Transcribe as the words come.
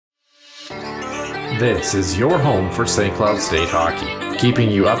This is your home for St. Cloud State hockey,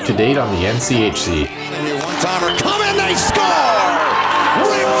 keeping you up to date on the NCHC. One-timer, come in, they score!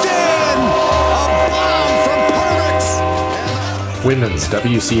 Ripped in! A bomb from Parks! Women's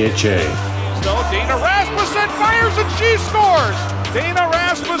WCHA. So Dana Rasmussen fires and she scores! Dana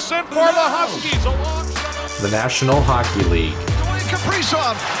Rasmussen for the Huskies alongside The National Hockey League. Dwayne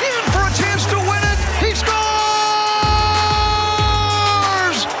Kaprizov in for a chance to win it! He scores!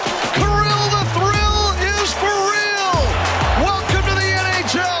 Kirill, the thrill is for real! Welcome to the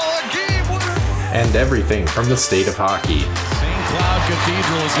NHL, a game winner! And everything from the state of hockey. St. Cloud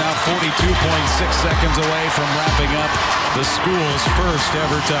Cathedral is now 42.6 seconds away from wrapping up the school's first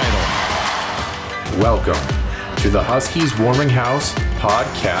ever title. Welcome to the Huskies Warming House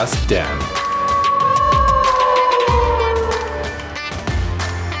Podcast Den.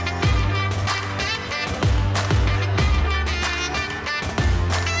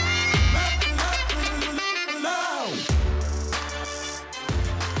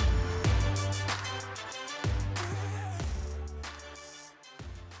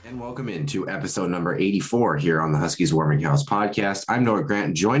 Welcome into episode number 84 here on the Huskies Warming House podcast. I'm Noah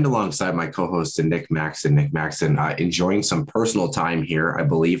Grant, joined alongside my co-host Nick Maxon. Nick Maxon enjoying some personal time here, I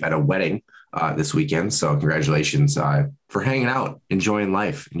believe, at a wedding this weekend. So congratulations for hanging out, enjoying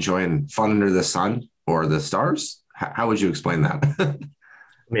life, enjoying fun under the sun or the stars. How would you explain that? I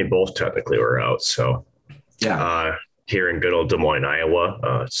mean, both technically were out. So yeah. Here in good old Des Moines,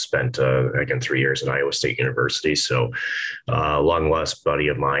 Iowa, spent, again, 3 years at Iowa State University. So long lost buddy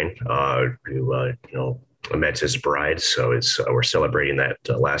of mine who, met his bride. So we're celebrating that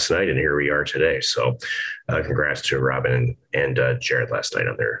last night, and here we are today. So congrats to Robin and Jared last night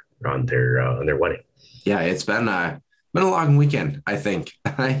on their wedding. Yeah, it's been a long weekend, I think,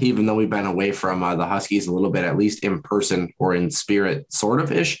 even though we've been away from the Huskies a little bit, at least in person or in spirit, sort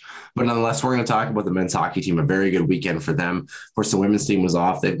of ish. But nonetheless, we're going to talk about the men's hockey team. A very good weekend for them. Of course, the women's team was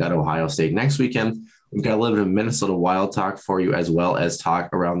off. They've got Ohio State next weekend. We've got a little bit of Minnesota Wild talk for you, as well as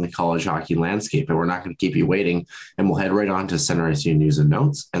talk around the college hockey landscape. And we're not going to keep you waiting. And we'll head right on to Center Ice View News and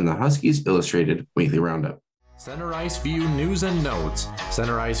Notes and the Huskies Illustrated Weekly Roundup. Center Ice View News and Notes.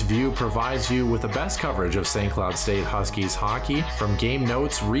 Center Ice View provides you with the best coverage of St. Cloud State Huskies hockey, from game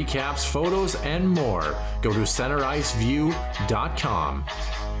notes, recaps, photos, and more. Go to centericeview.com.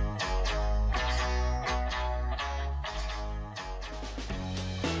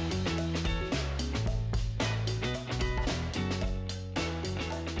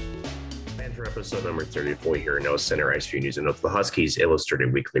 Episode number 34 here in Center Ice View News and Notes, the Huskies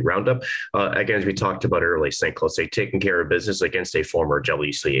Illustrated Weekly Roundup. Again, as we talked about earlier, St. Cloud State taking care of business against a former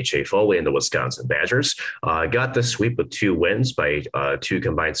WCHA foe in the Wisconsin Badgers. Got the sweep with 2 wins by 2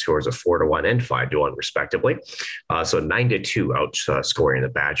 combined scores of 4-1 and 5-1 respectively. So 9-2 outscoring the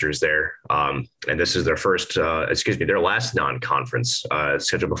Badgers there. And this is their their last non-conference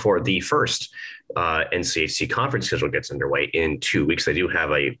schedule before the first NCHC conference schedule gets underway in 2 weeks. They do have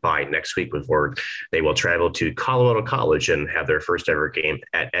a bye next week before they will travel to Colorado College and have their first ever game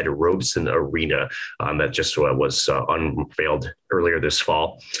at Ed Robeson Arena. That just was unveiled earlier this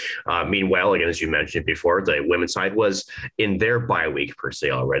fall. Meanwhile, again, as you mentioned before, the women's side was in their bye week per se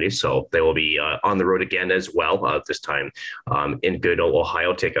already. So they will be on the road again as well, this time in good old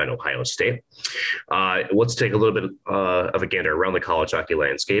Ohio, take on Ohio State. Let's take a little bit of a gander around the college hockey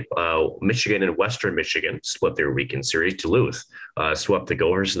landscape. Michigan and Western Michigan split their weekend series. Duluth swept the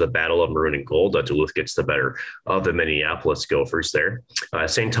Gophers in the Battle of Maroon and Gold. Duluth gets the better of the Minneapolis Gophers there.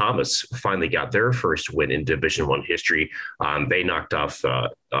 St. Thomas finally got their first win in Division I history. They knocked off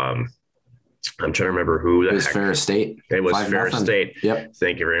I'm trying to remember who. It was Ferris State. It was Ferris State. Yep.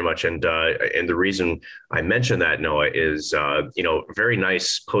 Thank you very much. And the reason I mentioned that, Noah, is very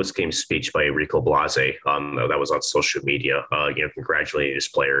nice post-game speech by Rico Blase. That was on social media. Congratulating his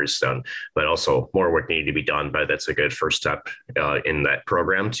players, but also more work needed to be done. But that's a good first step in that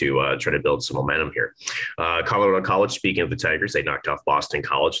program to try to build some momentum here. Colorado College. Speaking of the Tigers, they knocked off Boston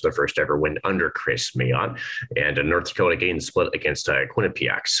College, their first ever win under Chris Mayotte, and North Dakota gained the split against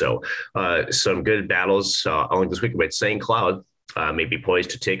Quinnipiac. So. Some good battles along this week, but St. Cloud may be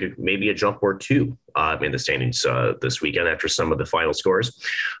poised to take maybe a jump or two in the standings this weekend after some of the final scores.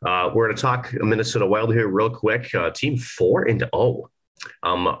 We're going to talk Minnesota Wild here real quick. Team 4-0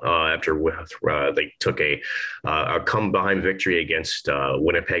 after they took a come behind victory against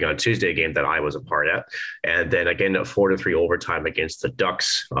Winnipeg on Tuesday game that I was a part of, and then again a 4-3 overtime against the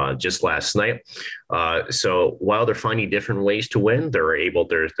Ducks just last night. So while they're finding different ways to win,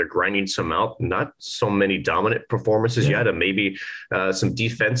 they're grinding some out. Not so many dominant performances yet, and maybe some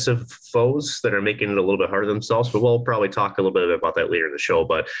defensive foes that are making it a little bit harder themselves. But we'll probably talk a little bit about that later in the show.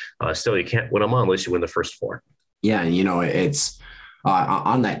 But still, you can't win them all unless you win the first four. Yeah, and it's.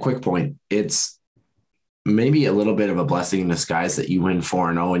 On that quick point, it's maybe a little bit of a blessing in disguise that you win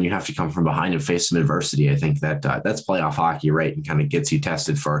 4-0 and you have to come from behind and face some adversity. I think that that's playoff hockey, right? And kind of gets you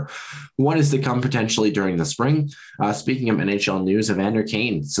tested for what is to come potentially during the spring. Speaking of NHL news, Evander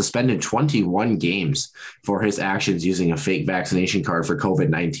Kane suspended 21 games for his actions using a fake vaccination card for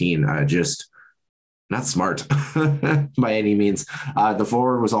COVID-19. Just not smart by any means. The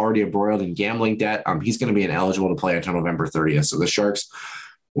forward was already embroiled in gambling debt. He's going to be ineligible to play until November 30th. So the Sharks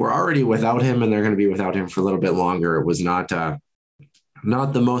were already without him, and they're going to be without him for a little bit longer. It was not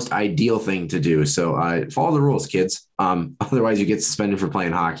the most ideal thing to do. So follow the rules, kids. Otherwise, you get suspended for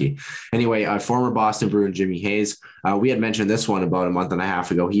playing hockey. Anyway, former Boston Bruin Jimmy Hayes. We had mentioned this one about a month and a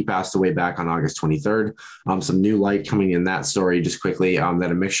half ago. He passed away back on August 23rd. Some new light coming in that story just quickly,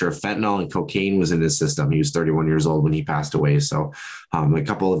 that a mixture of fentanyl and cocaine was in his system. He was 31 years old when he passed away. So a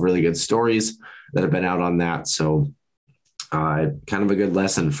couple of really good stories that have been out on that. So kind of a good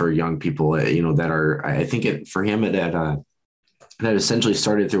lesson for young people, that are, I think for him, that essentially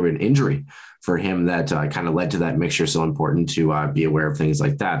started through an injury for him that kind of led to that mixture. So important to be aware of things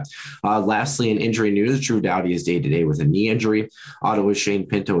like that. Lastly, in injury news, Drew Doughty is day-to-day with a knee injury. Ottawa's Shane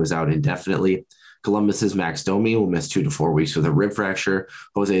Pinto is out indefinitely. Columbus's Max Domi will miss 2 to 4 weeks with a rib fracture.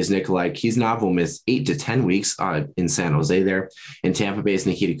 Jose's Nikolai Kiznov will miss 8 to 10 weeks in San Jose there. In Tampa Bay's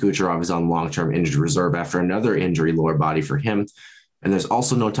Nikita Kucherov is on long-term injured reserve after another injury lower body for him. And there's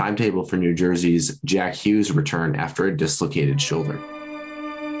also no timetable for New Jersey's Jack Hughes' return after a dislocated shoulder.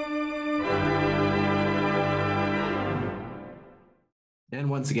 And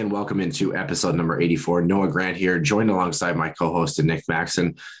once again, welcome into episode number 84. Noah Grant here, joined alongside my co-host Nick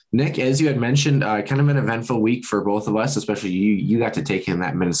Maxon. Nick, as you had mentioned, kind of an eventful week for both of us, especially you. You got to take in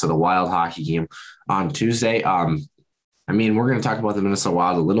that Minnesota Wild hockey game on Tuesday. We're going to talk about the Minnesota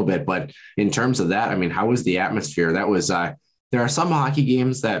Wild a little bit, but in terms of that, how was the atmosphere? That was there are some hockey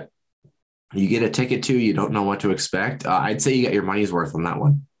games that you get a ticket to, you don't know what to expect. I'd say you got your money's worth on that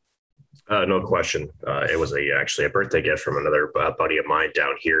one. No question. It was actually a birthday gift from another buddy of mine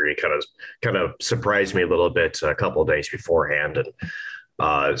down here. He kind of surprised me a little bit a couple of days beforehand, and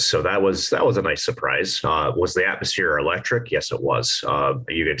so that was a nice surprise. Was the atmosphere electric? Yes, it was.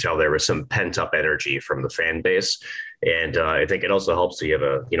 You could tell there was some pent up energy from the fan base. And I think it also helps that you have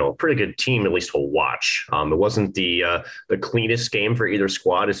a pretty good team, at least to watch. It wasn't the cleanest game for either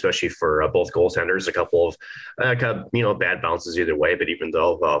squad, especially for both goaltenders. A couple of bad bounces either way. But even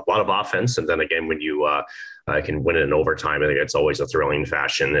though a lot of offense, and then again when you can win it in overtime, I think it's always a thrilling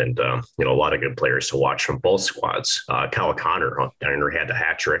fashion. And a lot of good players to watch from both squads. Kyle Connor had the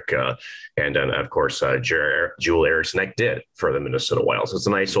hat trick, and then of course Joel Eriksson did for the Minnesota Wild. So it's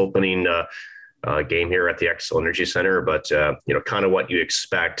a nice opening game here at the Xcel Energy Center, but kind of what you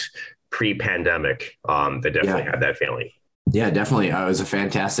expect pre-pandemic. They definitely had that feeling. Yeah, definitely. It was a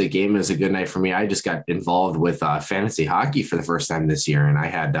fantastic game. It was a good night for me. I just got involved with fantasy hockey for the first time this year, and I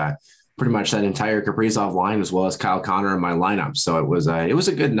had pretty much that entire Kaprizov line as well as Kyle Connor in my lineup. So it was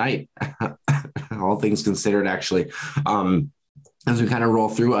a good night, all things considered, actually. As we kind of roll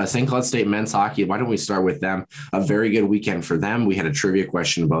through St. Cloud State men's hockey, why don't we start with them? A very good weekend for them. We had a trivia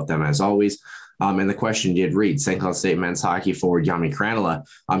question about them as always. And the question did read, St. Cloud State men's hockey forward Yami Kranila.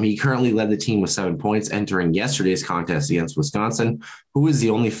 He currently led the team with 7 points entering yesterday's contest against Wisconsin, who is the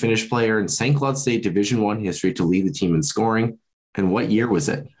only Finnish player in St. Cloud State Division I history to lead the team in scoring. And what year was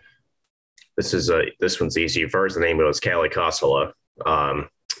it? This one's easy. First, the name was Kalle Kosala.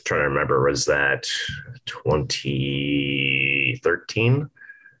 Trying to remember, was that 2013?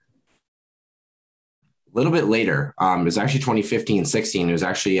 A little bit later. It was actually 2015-16. It was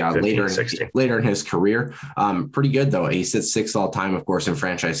actually later in his career. Pretty good, though. He sits 6th all time, of course, in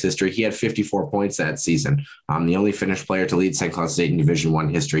franchise history. He had 54 points that season. The only Finnish player to lead St. Cloud State in Division I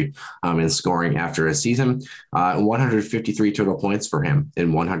history in scoring after a season. 153 total points for him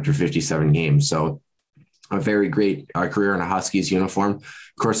in 157 games. So a very great career in a Huskies uniform. Of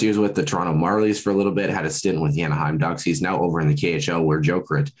course, he was with the Toronto Marlies for a little bit, had a stint with the Anaheim Ducks. He's now over in the KHL where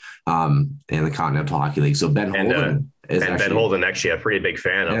Jokerit in the Continental Hockey League. So Ben Holden actually a pretty big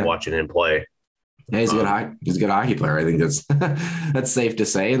fan of watching him play. Yeah, he's a good hockey player. I think that's that's safe to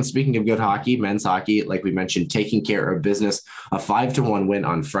say. And speaking of good hockey, men's hockey, like we mentioned, taking care of business, a 5-1 win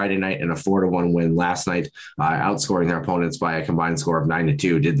on Friday night and a 4-1 win last night, outscoring their opponents by a combined score of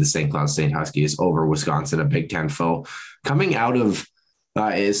 9-2. Did the St. Cloud State Huskies over Wisconsin, a Big Ten foe, coming out of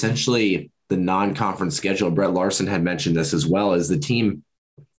essentially the non-conference schedule. Brett Larson had mentioned this as well, as the team.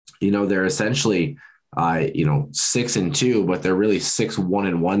 They're essentially 6-2, but they're really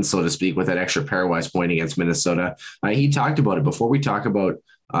 6-1-1, so to speak, with that extra pairwise point against Minnesota. He talked about it. Before we talk about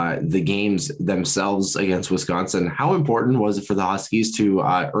the games themselves against Wisconsin, how important was it for the Huskies to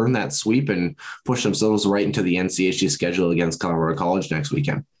earn that sweep and push themselves right into the NCHC schedule against Colorado College next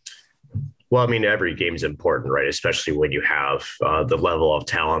weekend? Well, I mean, every game is important, right? Especially when you have the level of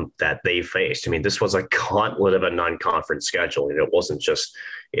talent that they faced. I mean, this was a gauntlet of a non-conference schedule. It wasn't just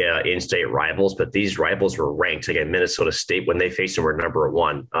in-state rivals, but these rivals were ranked. Again, Minnesota State, when they faced them, were number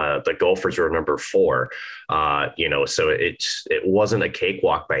 1. The Gophers were number 4. So it wasn't a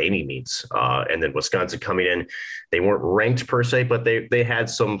cakewalk by any means. And then Wisconsin coming in, they weren't ranked per se, but they had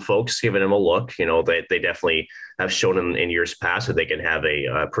some folks giving them a look. They definitely have shown in years past that they can have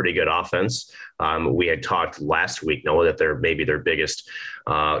a pretty good offense. We had talked last week, that their biggest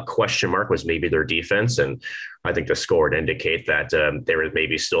question mark was maybe their defense. And I think the score would indicate that there was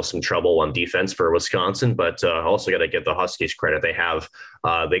maybe still some trouble on defense for Wisconsin, but also got to give the Huskies credit.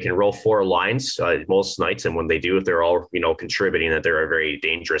 They can roll 4 lines most nights. And when they do, if they're all, contributing, that they're a very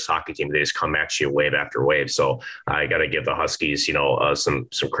dangerous hockey team. They just come at you wave after wave. So I got to give the Huskies, some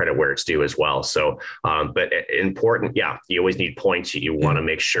credit where it's due as well. So, but important. Yeah. You always need points. You want to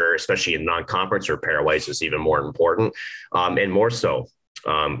make sure, especially in non-conference or pairwise, is even more important. And more so,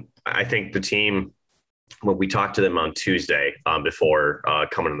 I think the team, when we talked to them on Tuesday before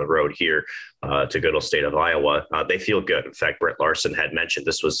coming on the road here to good old state of Iowa, they feel good. In fact, Brett Larson had mentioned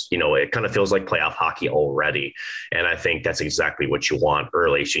this was, it kind of feels like playoff hockey already. And I think that's exactly what you want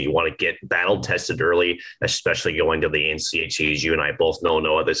early. So you want to get battle tested early, especially going to the NCHCs. You and I both know,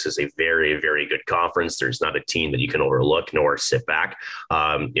 Noah, this is a very, very good conference. There's not a team that you can overlook nor sit back.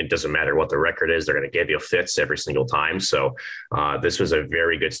 It doesn't matter what the record is. They're going to give you fits every single time. So this was a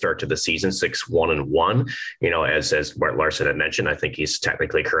very good start to the season, 6-1-1. As Brett Larson had mentioned, I think he's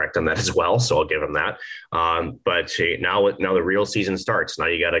technically correct on that as well. So I'll give him that. But now the real season starts. Now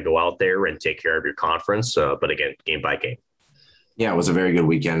you got to go out there and take care of your conference. But again, game by game. Yeah, it was a very good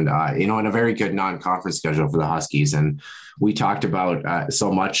weekend, and a very good non-conference schedule for the Huskies. And we talked about so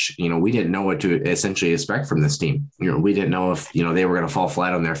much, we didn't know what to essentially expect from this team. We didn't know if, they were going to fall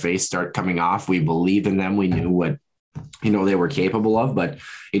flat on their face, start coming off. We believed in them. We knew what they were capable of, but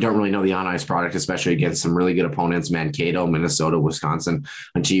you don't really know the on-ice product, especially against some really good opponents, Mankato, Minnesota, Wisconsin,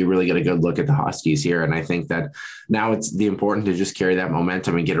 until you really get a good look at the Huskies here. And I think that now it's important to just carry that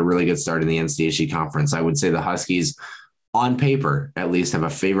momentum and get a really good start in the NCHC conference. I would say the Huskies, on paper, at least, have a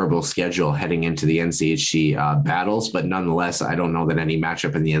favorable schedule heading into the NCHC battles, but nonetheless, I don't know that any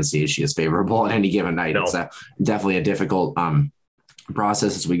matchup in the NCHC is favorable at any given night. No. It's definitely a difficult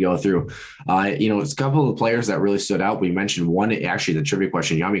process as we go through. It's a couple of players that really stood out. We mentioned one, actually, the trivia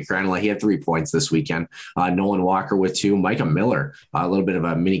question, Yami Kranila, he had 3 points this weekend. Nolan Walker with 2. Micah Miller, a little bit of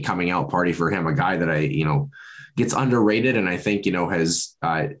a mini coming out party for him, a guy that gets underrated and I think, has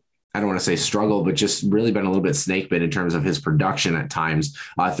I don't want to say struggle, but just really been a little bit snake bit in terms of his production at times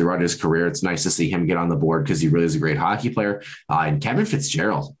throughout his career. It's nice to see him get on the board because he really is a great hockey player. And Kevin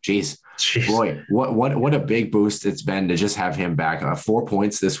Fitzgerald, geez. Boy, what a big boost it's been to just have him back. 4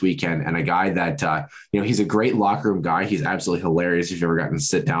 points this weekend, and a guy that he's a great locker room guy. He's absolutely hilarious if you've ever gotten to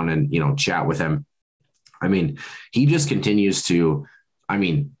sit down and chat with him. I mean, he just continues to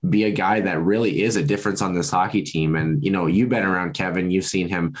be a guy that really is a difference on this hockey team. And, you've been around Kevin, you've seen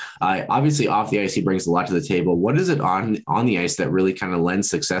him obviously off the ice. He brings a lot to the table. What is it on the ice that really kind of lends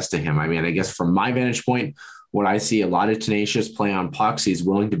success to him? I mean, I guess from my vantage point, what I see, a lot of tenacious play on pucks. He's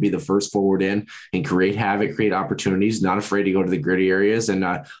willing to be the first forward in and create havoc, create opportunities, not afraid to go to the gritty areas. And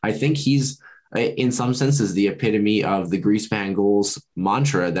I think he's, in some senses, the epitome of the greasepan goals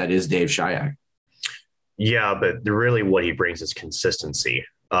mantra that is Dave Shayak. Yeah, but really what he brings is consistency.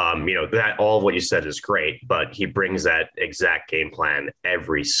 That all of what you said is great, but he brings that exact game plan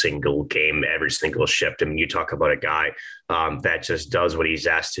every single game, every single shift. I mean, you talk about a guy that just does what he's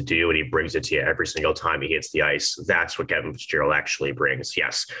asked to do, and he brings it to you every single time he hits the ice. That's what Kevin Fitzgerald actually brings.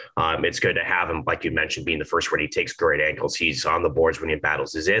 Yes, it's good to have him, like you mentioned, being the first one. He takes great angles. He's on the boards when he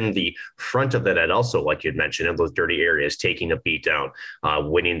battles. He's in the front of the net also, like you'd mentioned, in those dirty areas, taking a beat down,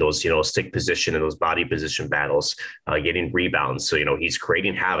 winning those, stick position and those body position battles, getting rebounds. So, he's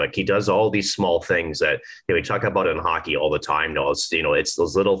creating havoc. He does all these small things that we talk about in hockey all the time. It's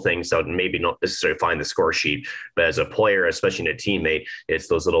those little things that maybe not necessarily find the score sheet, but as a player, especially in a teammate, it's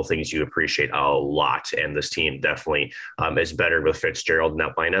those little things you appreciate a lot. And this team definitely is better with Fitzgerald in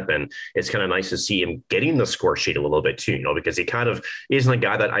that lineup. And it's kind of nice to see him getting the score sheet a little bit too, because he kind of isn't a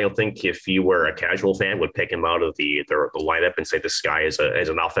guy that I don't think if you were a casual fan would pick him out of the lineup and say this guy is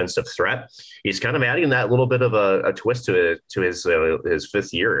an offensive threat. He's kind of adding that little bit of a twist to his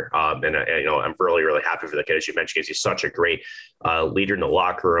fifth year. And I'm really, really happy for the kid, as you mentioned, because he's such a great leader in the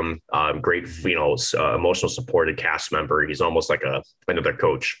locker room, great, emotional supported cast member. He's almost like another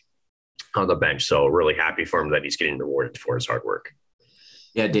coach on the bench. So really happy for him that he's getting rewarded for his hard work.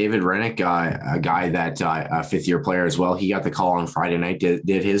 Yeah, David Rennick, a guy that a fifth-year player as well. He got the call on Friday night, did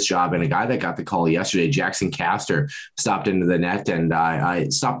his job, and a guy that got the call yesterday, Jackson Castor, stopped into the net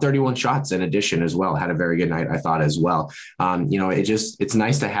and stopped 31 shots in addition as well. Had a very good night, I thought, as well. It's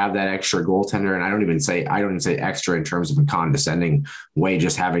nice to have that extra goaltender, and I don't even say extra in terms of a condescending way,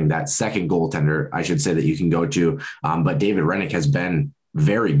 just having that second goaltender, I should say, that you can go to. But David Rennick has been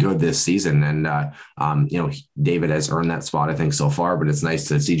very good this season. And, David has earned that spot, I think, so far, but it's nice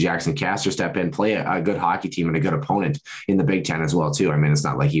to see Jackson Castor step in, play a good hockey team and a good opponent in the Big Ten as well, too. I mean, it's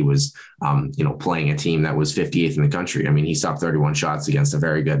not like he was, playing a team that was 58th in the country. I mean, he stopped 31 shots against a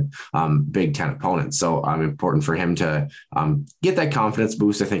very good Big Ten opponent. So important for him to get that confidence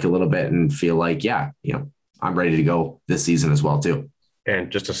boost, I think, a little bit and feel like, I'm ready to go this season as well, too.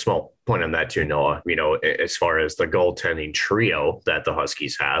 And just a small point on that too, Noah, as far as the goaltending trio that the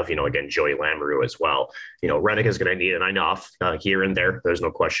Huskies have, again, Joey Lamoureux as well, Rennick is going to need an enough here and there. There's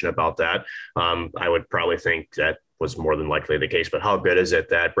no question about that. I would probably think that was more than likely the case, but how good is it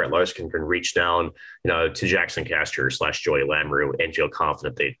that Brett Larson can reach down, to Jackson Castor / Joey Lamoureux and feel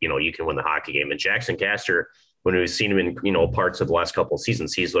confident that, you can win the hockey game. And Jackson Castor, when we've seen him in, parts of the last couple of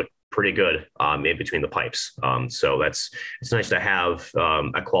seasons, he's looked pretty good in between the pipes. So it's nice to have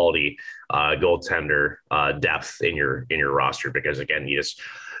a quality goaltender depth in your roster, because again, you just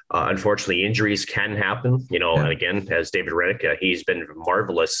unfortunately injuries can happen, and again, as David Rennick, he's been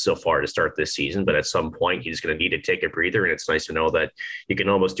marvelous so far to start this season, but at some point he's going to need to take a breather. And it's nice to know that you can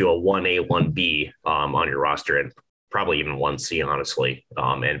almost do a 1A, 1B on your roster, and probably even 1C, honestly,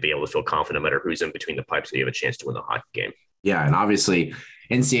 and be able to feel confident no matter who's in between the pipes that you have a chance to win the hockey game. Yeah, and obviously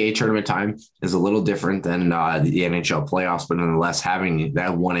NCAA tournament time is a little different than the NHL playoffs, but nonetheless, having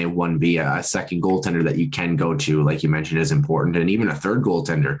that 1A, 1B, a second goaltender that you can go to, like you mentioned, is important. And even a third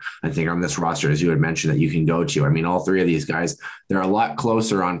goaltender, I think, on this roster, as you had mentioned, that you can go to. I mean, all three of these guys, they're a lot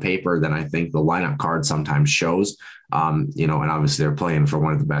closer on paper than I think the lineup card sometimes shows. And obviously they're playing for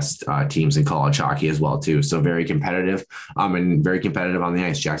one of the best teams in college hockey as well, too. So very competitive and very competitive on the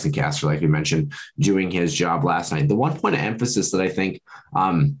ice. Jackson Castor, like we mentioned, doing his job last night. The one point of emphasis that I think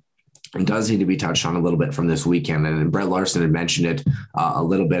does need to be touched on a little bit from this weekend, and Brett Larson had mentioned it a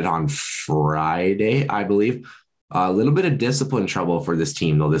little bit on Friday, I believe. A little bit of discipline trouble for this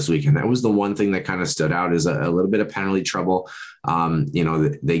team, though, this weekend. That was the one thing that kind of stood out, is a little bit of penalty trouble.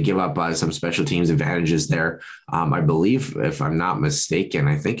 They give up some special teams advantages there. I believe, if I'm not mistaken,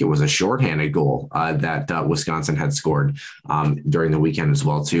 I think it was a shorthanded goal that Wisconsin had scored during the weekend as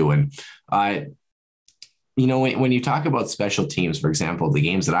well, too. And when you talk about special teams, for example, the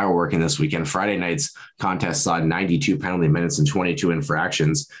games that I were working this weekend, Friday night's contest saw 92 penalty minutes and 22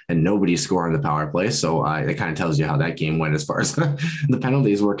 infractions, and nobody scored on the power play. So it kind of tells you how that game went as far as the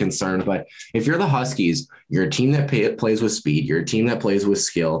penalties were concerned. But if you're the Huskies, you're a team that plays with speed, you're a team that plays with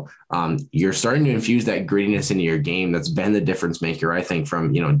skill. You're starting to infuse that grittiness into your game. That's been the difference maker, I think,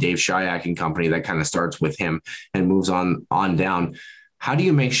 from Dave Shayak and company. That kind of starts with him and moves on down. How do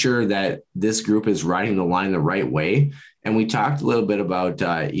you make sure that this group is riding the line the right way? And we talked a little bit about,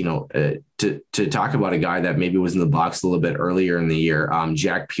 to talk about a guy that maybe was in the box a little bit earlier in the year,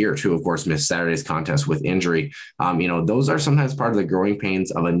 Jack Peart, who, of course, missed Saturday's contest with injury. Those are sometimes part of the growing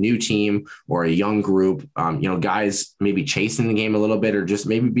pains of a new team or a young group, guys maybe chasing the game a little bit or just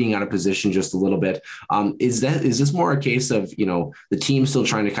maybe being out of position just a little bit. Is this more a case of, the team still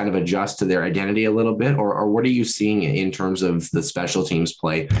trying to kind of adjust to their identity a little bit, or what are you seeing in terms of the special teams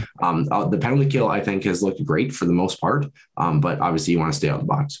play? The penalty kill, I think, has looked great for the most part, but obviously you want to stay out of the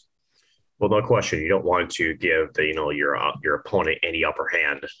box. Well, no question. You don't want to give your opponent any upper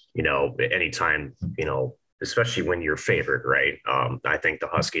hand, anytime, especially when you're favored, right? I think the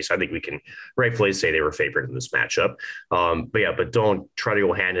Huskies, I think we can rightfully say they were favored in this matchup. But don't try to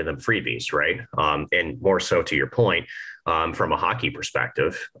go hand in them freebies, right? And more so to your point, from a hockey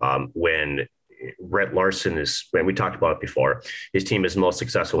perspective, when Brett Larson is, when we talked about it before, his team is most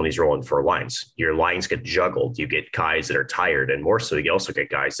successful when he's rolling four lines. Your lines get juggled. You get guys that are tired, and more so, you also get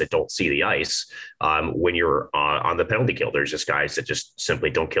guys that don't see the ice when you're on the penalty kill. There's just guys that just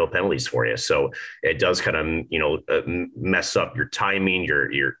simply don't kill penalties for you. So it does kind of, mess up your timing,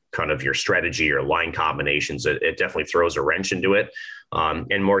 your kind of your strategy, your line combinations. It definitely throws a wrench into it.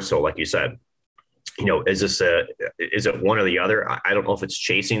 And more so, like you said, is it one or the other? I don't know if it's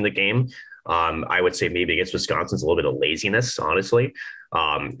chasing the game. I would say maybe against Wisconsin's a little bit of laziness, honestly.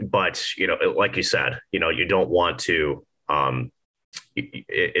 But, like you said, you don't want to,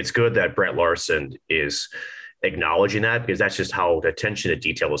 it's good that Brett Larson is acknowledging that, because that's just how the attention to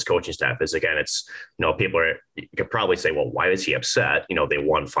detail his coaching staff is. Again, it's, you could probably say, well, why is he upset? They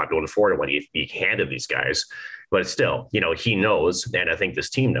won 5-4 when he handed these guys, but still, he knows. And I think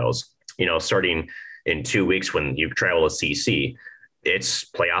this team knows, starting in 2 weeks when you travel to CC, it's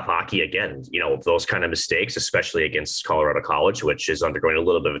playoff hockey again. Those kind of mistakes, especially against Colorado College, which is undergoing a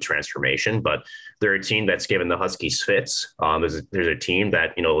little bit of a transformation, but they're a team that's given the Huskies fits. There's a team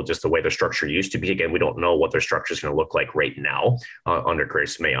that, just the way their structure used to be. Again, we don't know what their structure is going to look like right now under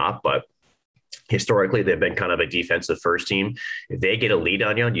Grace Mayotte, but historically, they've been kind of a defensive first team. If they get a lead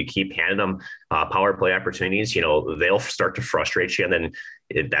on you and you keep handing them power play opportunities, they'll start to frustrate you. And then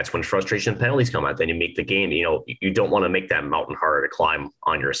that's when frustration penalties come out. Then you make the game, you don't want to make that mountain harder to climb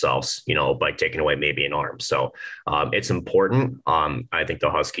on yourselves, by taking away maybe an arm. So it's important. I think the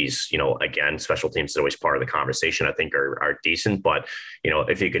Huskies, again, special teams is always part of the conversation, I think are decent. But,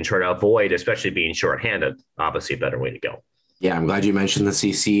 if you can try to avoid, especially being shorthanded, obviously a better way to go. Yeah, I'm glad you mentioned the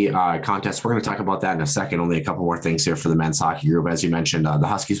CC contest. We're going to talk about that in a second. Only a couple more things here for the men's hockey group. As you mentioned, the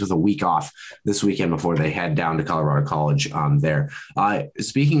Huskies with a week off this weekend before they head down to Colorado College there.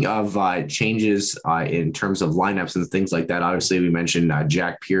 Speaking of changes in terms of lineups and things like that, obviously we mentioned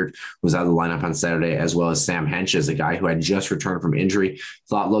Jack Peart was out of the lineup on Saturday, as well as Sam Henches, a guy who had just returned from injury,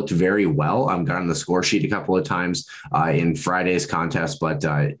 thought looked very well. Got on the score sheet a couple of times in Friday's contest, but,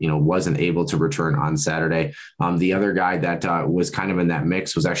 wasn't able to return on Saturday. The other guy that was kind of in that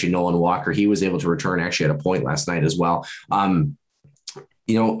mix was actually Nolan Walker. He was able to return actually at a point last night as well. When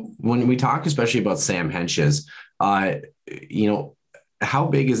we talk especially about Sam Henches, how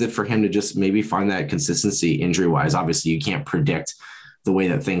big is it for him to just maybe find that consistency injury wise? Obviously you can't predict the way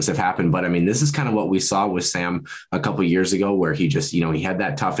that things have happened, but I mean, this is kind of what we saw with Sam a couple of years ago, where he just, he had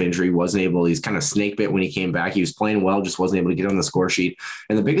that tough injury, he's kind of snake bit when he came back. He was playing well, just wasn't able to get on the score sheet.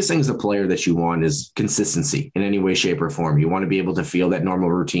 And the biggest thing as a player that you want is consistency in any way, shape, or form. You want to be able to feel that normal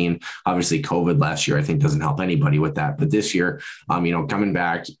routine. Obviously COVID last year, I think, doesn't help anybody with that, but this year, coming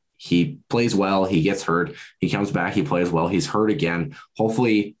back, he plays well, he gets hurt, he comes back, he plays well, he's hurt again.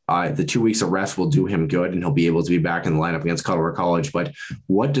 Hopefully the 2 weeks of rest will do him good and he'll be able to be back in the lineup against Colorado College. But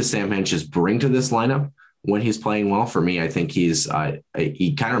what does Sam Henches bring to this lineup when he's playing well? For me, I think he kind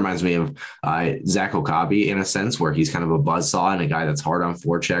of reminds me of Zach Okabe in a sense, where he's kind of a buzzsaw and a guy that's hard on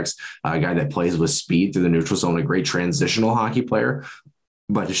forechecks, a guy that plays with speed through the neutral zone, a great transitional hockey player.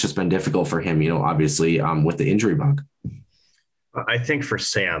 But it's just been difficult for him, obviously with the injury bug. I think for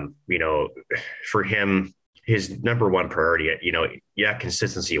Sam, for him, his number one priority,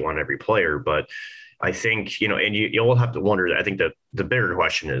 consistency you want every player, but I think, and you'll have to wonder, I think the bigger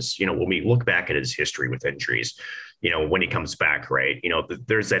question is, when we look back at his history with injuries, when he comes back, right,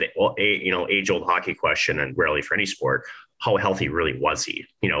 there's that, age old hockey question, and rarely for any sport, how healthy really was he?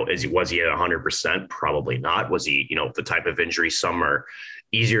 Was he at 100%? Probably not. Was he, the type of injury, some are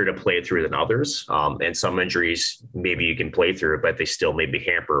easier to play through than others. And some injuries, maybe you can play through, but they still maybe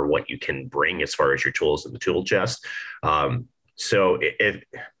hamper what you can bring as far as your tools in the tool chest. So if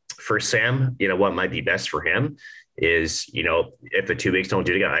for Sam, what might be best for him is, if the 2 weeks don't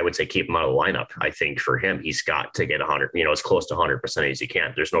do it again, I would say keep him out of the lineup. I think for him, he's got to get 100, as close to 100% as he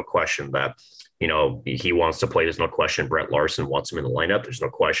can. There's no question that, he wants to play. There's no question Brett Larson wants him in the lineup. There's no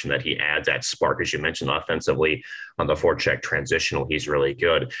question that he adds that spark, as you mentioned, offensively on the forecheck transitional. He's really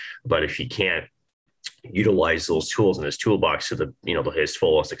good. But if he can't utilize those tools in his toolbox to to his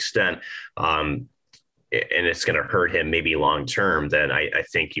fullest extent, and it's going to hurt him maybe long term, then I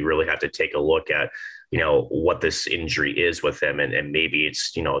think you really have to take a look at what this injury is with him, and maybe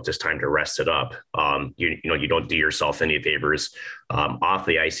it's just time to rest it up. You don't do yourself any favors off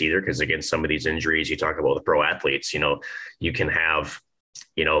the ice either, because again, some of these injuries you talk about with pro athletes, you can have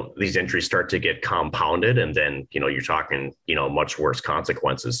these injuries start to get compounded, and then, you're talking, much worse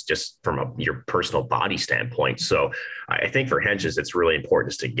consequences just from your personal body standpoint. So I think for Hentges, it's really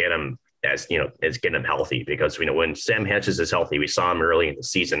important to get him getting him healthy, because when Sam Hentges is healthy, we saw him early in the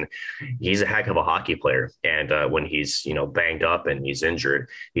season. He's a heck of a hockey player, and when he's banged up and he's injured,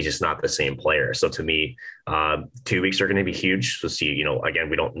 he's just not the same player. So to me, 2 weeks are going to be huge. So see, again,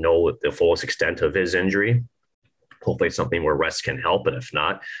 we don't know the fullest extent of his injury. Hopefully it's something where rest can help, and if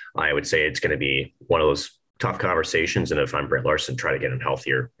not, I would say it's going to be one of those tough conversations. And if I'm Brett Larson, try to get him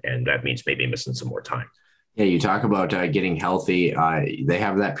healthier, and that means maybe missing some more time. Yeah, you talk about getting healthy. They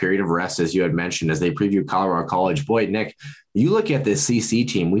have that period of rest, as you had mentioned, as they preview Colorado College. Boy, Nick, you look at this CC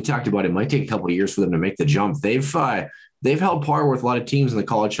team. We talked about it might take a couple of years for them to make the jump. They've held par with a lot of teams in the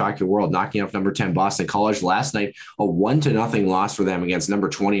college hockey world, knocking off number 10 Boston College last night, a 1-0 loss for them against number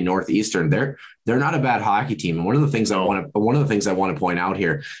 20 Northeastern. They're not a bad hockey team. And one of the things I want to point out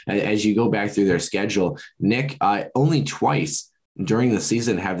here, as you go back through their schedule, Nick, only twice during the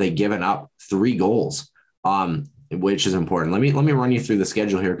season have they given up 3 goals. Which is important. Let me run you through the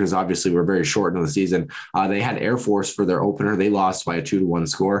schedule here, because obviously we're very short in the season. They had Air Force for their opener. They lost by a 2-1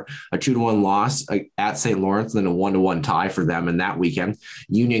 score, a 2-1 loss at St. Lawrence, and then a 1-1 tie for them in that weekend.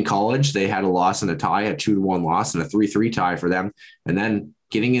 Union College, they had a loss and a tie, a 2-1 loss and a 3-3 tie for them. And then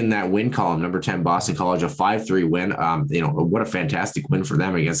getting in that win column, number 10 Boston College, a 5-3 win. What a fantastic win for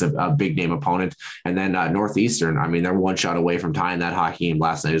them against a big name opponent. And then Northeastern, they're one shot away from tying that hockey game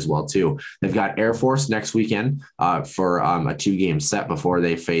last night as well too. They've got Air Force next weekend for a 2-game set before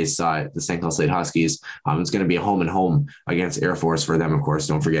they face the St. Cloud State Huskies. It's going to be a home and home against Air Force for them. Of course,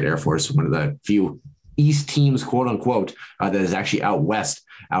 don't forget Air Force, one of the few East teams, quote unquote, that is actually out West,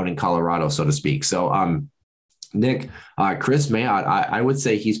 out in Colorado, so to speak. So, Nick, Chris Mayotte, I would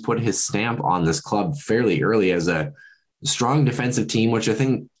say he's put his stamp on this club fairly early as a strong defensive team, which I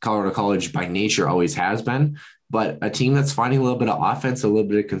think Colorado College by nature always has been, but a team that's finding a little bit of offense, a little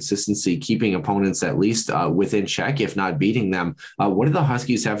bit of consistency, keeping opponents at least within check, if not beating them. What do the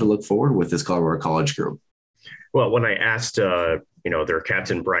Huskies have to look forward with this Colorado College group? Well, when I asked, their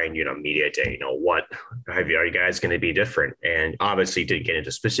captain, Brian, media day, what are you guys going to be different? And obviously didn't get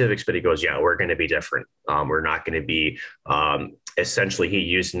into specifics, but he goes, yeah, we're going to be different. We're not going to be essentially, he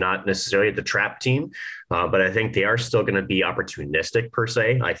used not necessarily the trap team, but I think they are still going to be opportunistic per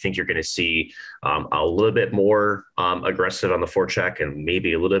se. I think you're going to see a little bit more aggressive on the forecheck, and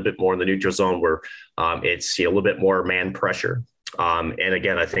maybe a little bit more in the neutral zone where it's a little bit more man pressure. And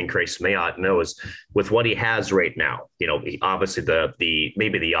again, I think Chris Mayotte knows with what he has right now, obviously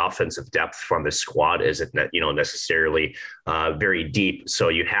maybe the offensive depth from the squad isn't, necessarily very deep. So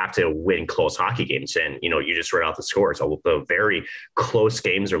you have to win close hockey games, and, you just read out the scores, the very close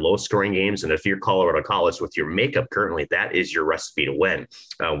games or low scoring games. And if you're Colorado College with your makeup currently, that is your recipe to win.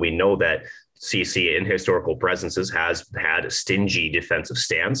 We know that CC in historical presences has had a stingy defensive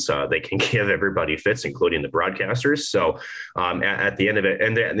stance. They can give everybody fits, including the broadcasters. So at the end of it,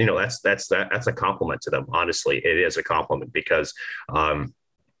 and that's a compliment to them. Honestly, it is a compliment because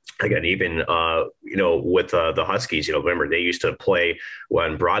again, even, with the Huskies, remember they used to play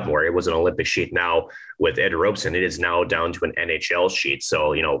when Broadmoor, it was an Olympic sheet. Now with Ed Robeson, it is now down to an NHL sheet.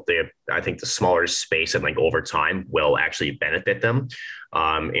 So, I think the smaller space and over time will actually benefit them.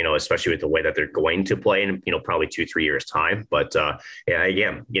 Especially with the way that they're going to play in, probably 2-3 years time. But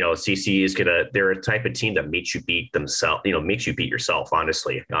again, CC is they're a type of team that makes you beat themselves, makes you beat yourself,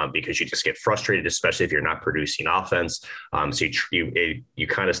 honestly, because you just get frustrated, especially if you're not producing offense. So you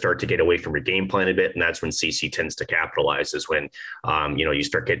kind of start to get away from your game plan a bit. And that's when CC tends to capitalize, is when, you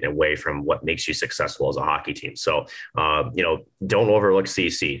start getting away from what makes you successful as a hockey team. So, don't overlook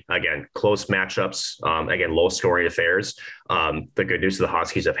CC. Again, close matchups, again, low scoring affairs. The good news is the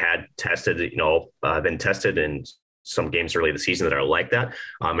Huskies have been tested in some games early in the season that are like that.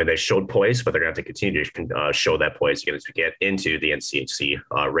 And they showed poise, but they're going to have to continue to show that poise as we get into the NCHC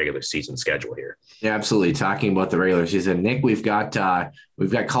regular season schedule here. Yeah, absolutely. Talking about the regular season, Nick, we've got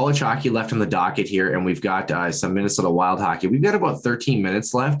college hockey left on the docket here, and we've got some Minnesota Wild hockey. We've got about 13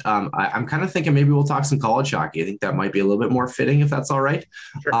 minutes left. I'm kind of thinking maybe we'll talk some college hockey. I think that might be a little bit more fitting, if that's all right.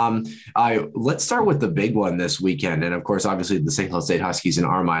 Sure. Let's start with the big one this weekend. And of course, obviously the St. Cloud State Huskies in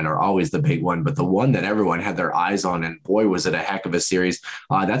our mind are always the big one, but the one that everyone had their eyes on, and boy, was it a heck of a series.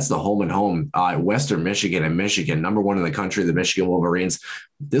 That's the home and home, Western Michigan and Michigan, number one in the country, the Michigan Wolverines.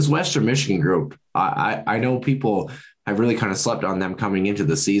 This Western Michigan group, I know people have really kind of slept on them coming into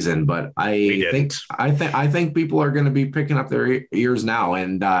the season, but I think people are going to be picking up their ears now.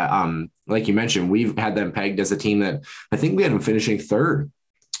 And like you mentioned, we've had them pegged as a team that I think we had them finishing third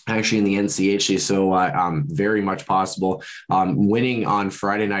actually in the NCHC. So very much possible. Winning on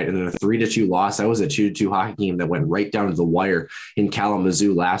Friday night and then a 3-2 loss. That was a 2-2 hockey game that went right down to the wire in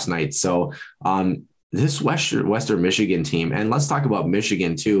Kalamazoo last night. So this Western Michigan team, and let's talk about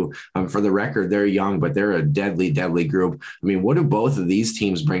Michigan too. For the record, they're young, but they're a deadly, deadly group. I mean, what do both of these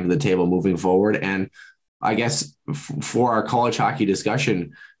teams bring to the table moving forward? And I guess for our college hockey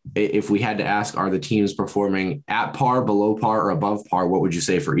discussion, if we had to ask, are the teams performing at par, below par, or above par, what would you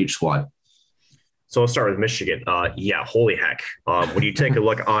say for each squad? So let's start with Michigan. Yeah, holy heck. When you take a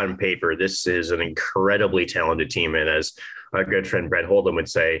look on paper, this is an incredibly talented team. And as our good friend Brett Holden would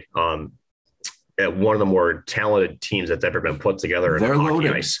say, one of the more talented teams that's ever been put together in hockey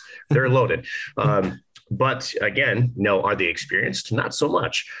ice. They're loaded. But again, no, are they experienced? Not so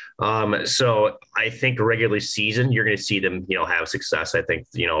much. So I think regular season, you're going to see them, have success. I think,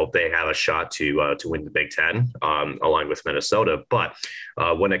 they have a shot to win the Big Ten along with Minnesota. But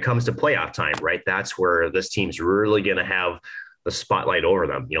when it comes to playoff time, right, that's where this team's really going to have the spotlight over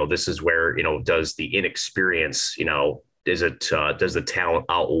them. This is where, does the inexperience, does the talent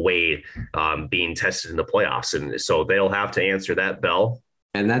outweigh being tested in the playoffs? And so they'll have to answer that bell.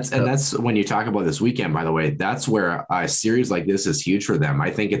 And that's when you talk about this weekend, by the way, that's where a series like this is huge for them. I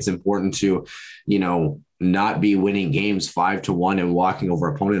think it's important to, not be winning games 5-1 and walking over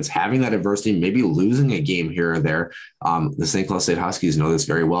opponents, having that adversity, maybe losing a game here or there. The St. Cloud State Huskies know this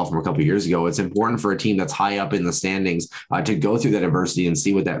very well from a couple of years ago. It's important for a team that's high up in the standings to go through that adversity and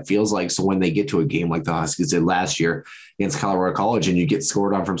see what that feels like. So when they get to a game like the Huskies did last year against Colorado College and you get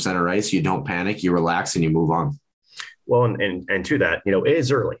scored on from center ice, you don't panic, you relax and you move on. Well, and to that, it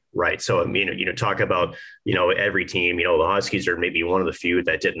is early, right? So, I mean, talk about, every team, the Huskies are maybe one of the few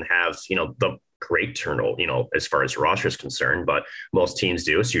that didn't have, the great turnover, as far as roster is concerned, but most teams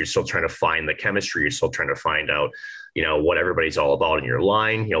do. So you're still trying to find the chemistry. You're still trying to find out, what everybody's all about in your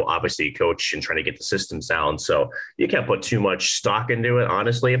line, obviously coach and trying to get the systems down. So you can't put too much stock into it,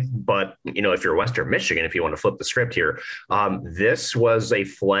 honestly. But, if you're Western Michigan, if you want to flip the script here, this was a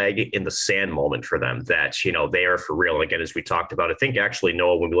flag in the sand moment for them that, they are for real. And again, as we talked about, I think actually,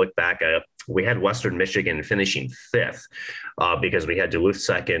 Noah, when we look back at it, we had Western Michigan finishing 5th because we had Duluth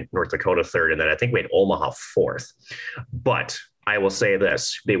 2nd, North Dakota 3rd, and then I think we had Omaha 4th. But I will say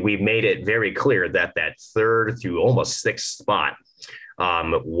this, that we made it very clear that 3rd through almost 6th spot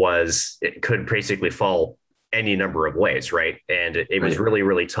it could basically fall any number of ways, right? And it was really,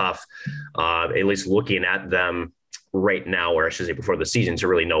 really tough, at least looking at them right now, or I should say before the season, to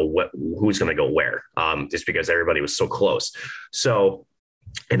really know who's going to go where, just because everybody was so close. So,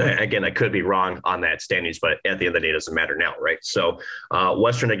 and I could be wrong on that standings, but at the end of the day, it doesn't matter now, right? So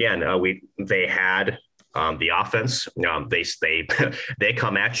Western, again, they had the offense. They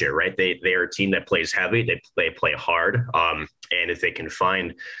come at you, right? They're a team that plays heavy. They play hard. And if they can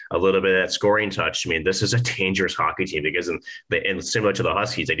find a little bit of that scoring touch, I mean, this is a dangerous hockey team because and similar to the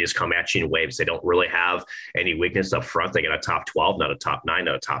Huskies, they just come at you in waves. They don't really have any weakness up front. They got a top 12, not a top 9,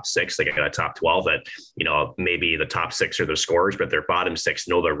 not a top 6. They got a top 12 that, maybe the top 6 are their scorers, but their bottom 6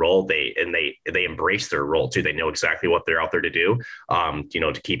 know their role. They embrace their role too. They know exactly what they're out there to do,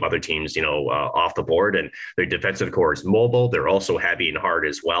 to keep other teams, off the board. And their defensive core is mobile. They're also heavy and hard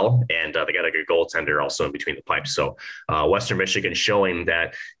as well. And they got a good goaltender also in between the pipes. So Western Michigan showing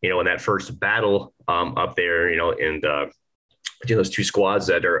that, in that first battle up there, and those two squads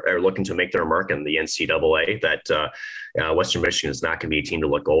that are looking to make their mark in the NCAA, that Western Michigan is not going to be a team to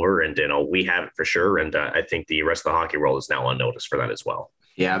look over. And, we have it for sure. And I think the rest of the hockey world is now on notice for that as well.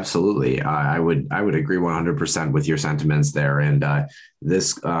 Yeah, absolutely. I would agree 100% with your sentiments there. And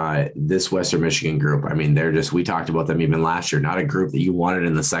this Western Michigan group, I mean, we talked about them even last year, not a group that you wanted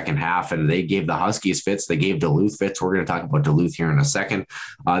in the second half. And they gave the Huskies fits. They gave Duluth fits. We're going to talk about Duluth here in a second.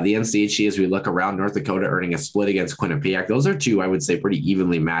 The NCHC, as we look around, North Dakota earning a split against Quinnipiac. Those are two, I would say, pretty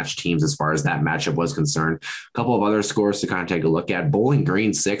evenly matched teams as far as that matchup was concerned. A couple of other scores to kind of take a look at. Bowling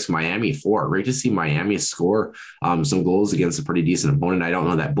Green 6, Miami 4. Great to see Miami score some goals against a pretty decent opponent. I don't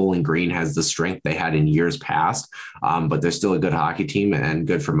know that Bowling Green has the strength they had in years past, but they're still a good hockey team and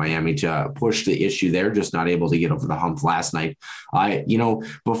good for Miami to push the issue there, just not able to get over the hump last night.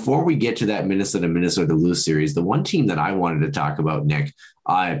 Before we get to that Minnesota Duluth series, the one team that I wanted to talk about, Nick,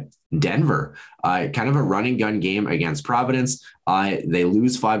 Denver, kind of a running gun game against Providence. They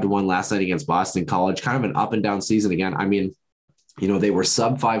lose 5-1 last night against Boston College, kind of an up and down season again. I mean, they were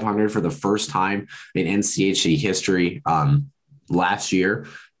sub 500 for the first time in NCHC history last year.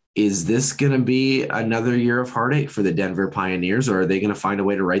 Is this going to be another year of heartache for the Denver Pioneers, or are they going to find a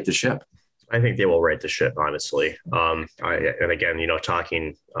way to right the ship? I think they will right the ship, honestly. And again,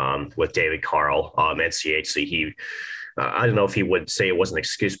 talking with David Carl, NCHC, I don't know if he would say it was an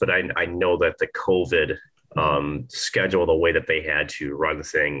excuse, but I know that the COVID schedule, the way that they had to run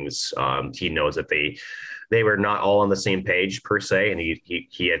things, he knows that they were not all on the same page per se, and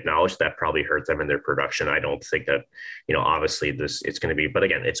he acknowledged that probably hurt them in their production. I don't think that, obviously it's going to be, but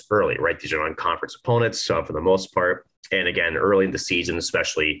again, it's early, right? These are non-conference opponents for the most part, and again, early in the season,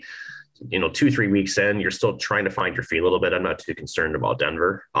 especially 2-3 weeks in, you're still trying to find your feet a little bit. I'm not too concerned about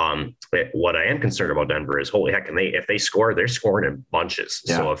Denver. What I am concerned about Denver is, holy heck, if they score, they're scoring in bunches.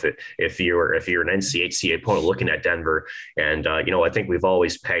 Yeah. So if you're an NCHC opponent looking at Denver, and I think we've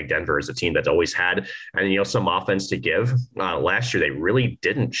always pegged Denver as a team that's always had, and some offense to give. Last year they really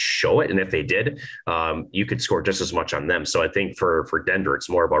didn't show it, and if they did, you could score just as much on them. So I think for Denver, it's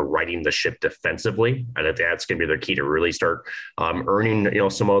more about righting the ship defensively, and that's going to be their key to really start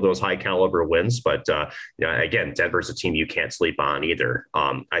earning some of those high caliber wins. But again, Denver's a team you can't sleep on either.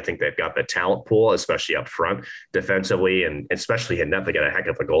 I think they've got the talent pool, especially up front defensively, and especially in net, they got a heck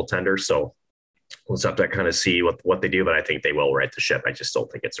of a goaltender. So we'll have to kind of see what they do, but I think they will right the ship. I just don't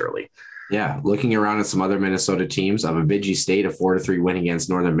think it's early. Yeah, looking around at some other Minnesota teams, Bemidji State, a 4-3 win against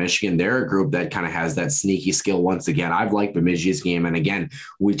Northern Michigan. They're a group that kind of has that sneaky skill once again. I've liked Bemidji's game. And again,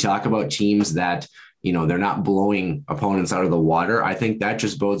 we talk about teams that they're not blowing opponents out of the water. I think that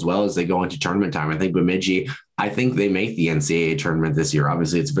just bodes well as they go into tournament time. I think Bemidji, I think they make the NCAA tournament this year.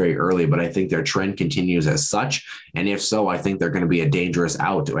 Obviously, it's very early, but I think their trend continues as such. And if so, I think they're going to be a dangerous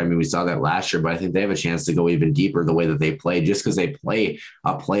out. I mean, we saw that last year, but I think they have a chance to go even deeper the way that they play, just because they play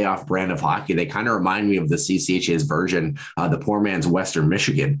a playoff brand of hockey. They kind of remind me of the CCHA's version, the poor man's Western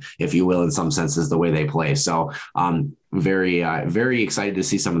Michigan, if you will, in some senses, the way they play. So, very excited to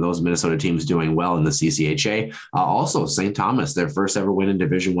see some of those Minnesota teams doing well in the CCHA. Also, St. Thomas, their first ever win in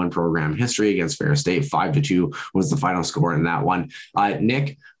Division I program history against Ferris State, 5-2 was the final score in that one.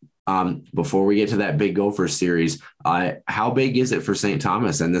 Nick, before we get to that big Gopher series, how big is it for St.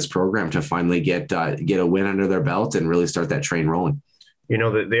 Thomas and this program to finally get a win under their belt and really start that train rolling?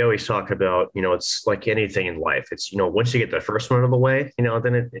 They always talk about, it's like anything in life. It's, once you get the first one out of the way, then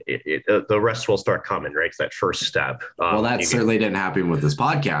the rest will start coming, right? It's that first step. Well, that certainly didn't happen with this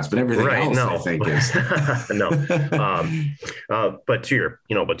podcast, but everything else, I think is. No. But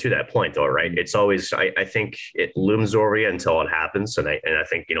to that point though, right? It's always, I think it looms over you until it happens. And I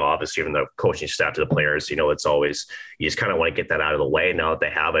think, obviously even the coaching staff to the players, it's always, you just kind of want to get that out of the way. Now that they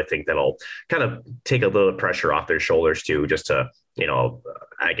have, I think that'll kind of take a little pressure off their shoulders too, just to,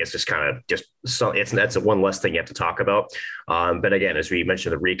 I guess that's one less thing you have to talk about. But again, as we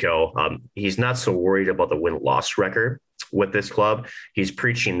mentioned, the Rico, he's not so worried about the win-loss record with this club. He's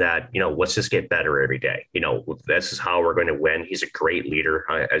preaching that, let's just get better every day. This is how we're going to win. He's a great leader.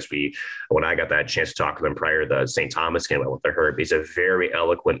 When I got that chance to talk to him prior to the St. Thomas game with the Herb, he's a very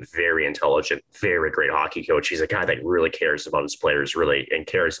eloquent, very intelligent, very great hockey coach. He's a guy that really cares about his players, really, and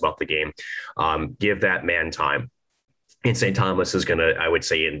cares about the game. Give that man time. And St. Thomas is going to, I would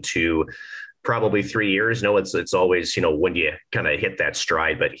say, into probably 3 years. No, it's always, when you kind of hit that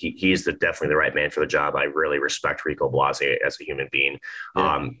stride, but he's definitely the right man for the job. I really respect Rico Blase as a human being.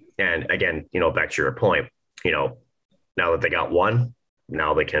 Yeah. And again, back to your point, now that they got one,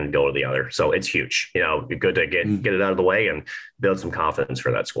 now they can go to the other. So it's huge, good to get it out of the way and build some confidence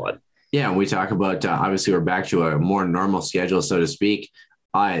for that squad. Yeah. And we talk about, obviously we're back to a more normal schedule, so to speak.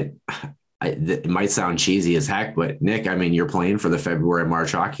 It might sound cheesy as heck, but Nick, I mean, you're playing for the February,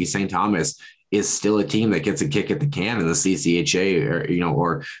 March hockey. St. Thomas is still a team that gets a kick at the can in the CCHA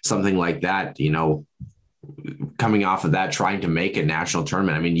or something like that, coming off of that, trying to make a national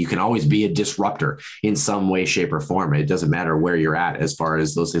tournament. I mean, you can always be a disruptor in some way, shape, or form. It doesn't matter where you're at as far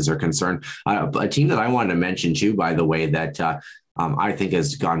as those things are concerned. A team that I wanted to mention too, by the way, that I think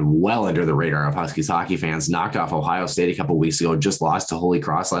has gone well under the radar of Huskies hockey fans, knocked off Ohio State a couple of weeks ago, just lost to Holy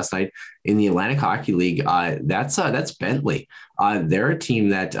Cross last night in the Atlantic Hockey League. That's Bentley. They're a team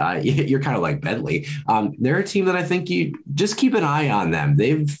that you're kind of like Bentley. They're a team that I think you just keep an eye on them.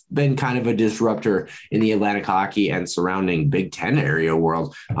 They've been kind of a disruptor in the Atlantic Hockey and surrounding Big Ten area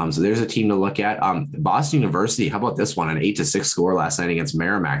world. So there's a team to look at. Boston University, how about this one? An 8-6 score last night against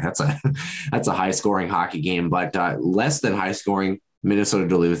Merrimack. That's a high scoring hockey game, but less than high scoring Minnesota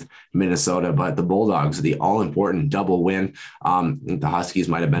Duluth, Minnesota, but the Bulldogs, the all-important double win. The Huskies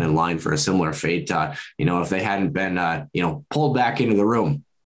might have been in line for a similar fate, if they hadn't been, pulled back into the room,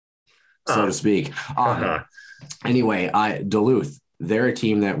 so to speak. Anyway, Duluth, they're a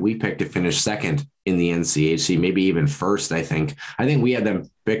team that we picked to finish second in the NCHC, maybe even first, I think. I think we had them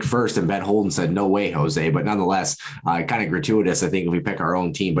pick first, and Ben Holden said, no way, Jose. But nonetheless, kind of gratuitous, I think, if we pick our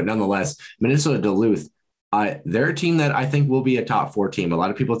own team. But nonetheless, Minnesota Duluth, They're a team that I think will be a top 4 team. A lot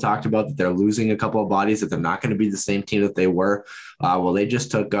of people talked about that they're losing a couple of bodies, that they're not going to be the same team that they were. Well, they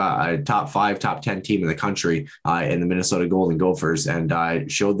just took a top 5, top 10 team in the country in the Minnesota Golden Gophers and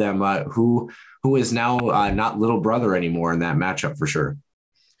showed them who is now not little brother anymore in that matchup for sure.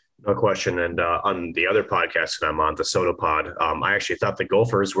 No question. And on the other podcast that I'm on, the Soda Pod, I actually thought the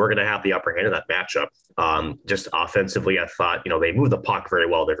Gophers were going to have the upper hand in that matchup. Just offensively, I thought, they move the puck very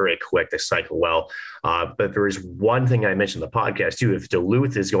well. They're very quick. They cycle well. But there is one thing I mentioned in the podcast too. If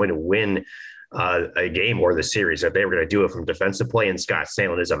Duluth is going to win a game or the series, that they were going to do it from defensive play, and Scott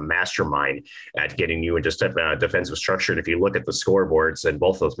Sandlin is a mastermind at getting you into defensive structure. And if you look at the scoreboards and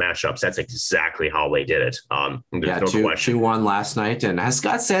both those matchups, that's exactly how they did it. There's no question. 2-1 last night. And has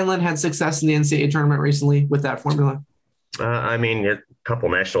Scott Sandlin had success in the NCAA tournament recently with that formula? A couple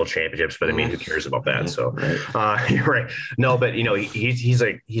national championships, but who cares about that? So, you're right. No, but he's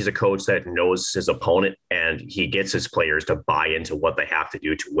a coach that knows his opponent, and he gets his players to buy into what they have to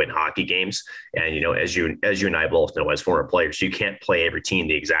do to win hockey games. And as you and I both know, as former players, you can't play every team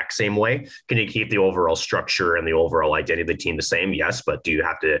the exact same way. Can you keep the overall structure and the overall identity of the team the same? Yes, but do you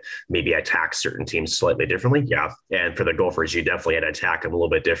have to maybe attack certain teams slightly differently? Yeah. And for the Gophers, you definitely had to attack them a little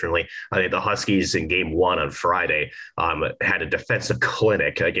bit differently. I think the Huskies in Game 1 on Friday had a defensive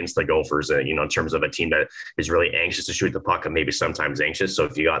clinic against the Gophers, in terms of a team that is really anxious to shoot the puck and maybe sometimes anxious. So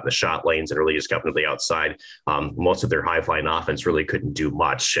if you got in the shot lanes and really just got to the outside, most of their high-flying offense really couldn't do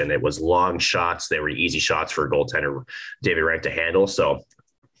much. And it was long shots. They were easy shots for goaltender David Rank to handle. So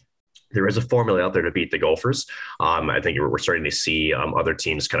there is a formula out there to beat the Gophers. I think we're starting to see other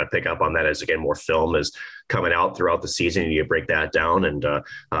teams kind of pick up on that as, again, more film is coming out throughout the season, and you break that down. And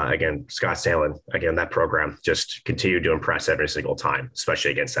again, Scott Sandlin, again, that program just continued to impress every single time,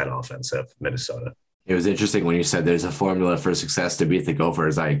 especially against that offense of Minnesota. It was interesting when you said there's a formula for success to beat the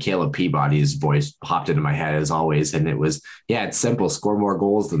Gophers. Caleb Peabody's voice popped into my head as always. And it was, it's simple, score more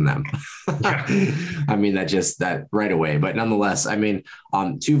goals than them. Yeah. that right away. But nonetheless,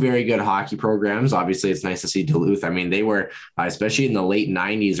 two very good hockey programs. Obviously, it's nice to see Duluth. They were, especially in the late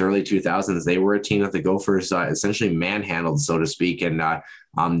 90s, early 2000s, they were a team that the Gophers essentially manhandled, so to speak. And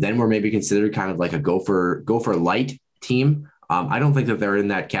then were maybe considered kind of like a Gopher light team. I don't think that they're in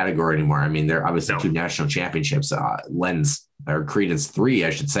that category anymore. They're obviously 2 national championships, lends credence 3, I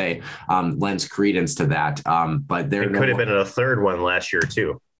should say, lends credence to that. But there could have been a third one last year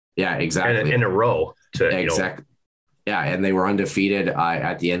too. Yeah, exactly. In a row. Exactly. Yeah, and they were undefeated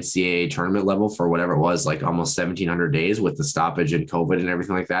at the NCAA tournament level for whatever it was, like almost 1,700 days with the stoppage and COVID and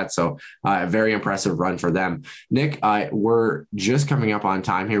everything like that. So a very impressive run for them. Nick, we're just coming up on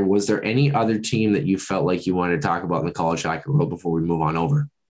time here. Was there any other team that you felt like you wanted to talk about in the college hockey world before we move on over?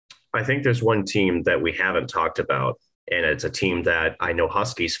 I think there's one team that we haven't talked about, and it's a team that I know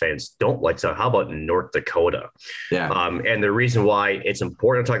Huskies fans don't like. So how about North Dakota? Yeah. And the reason why it's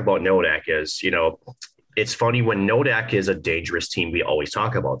important to talk about Nodak is, it's funny when Nodak is a dangerous team, we always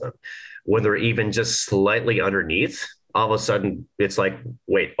talk about them. When they're even just slightly underneath, all of a sudden it's like,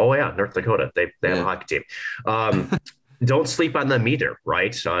 wait, North Dakota, they have a hockey team. Don't sleep on them either,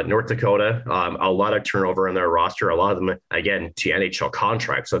 right? North Dakota, a lot of turnover in their roster. A lot of them, again, to NHL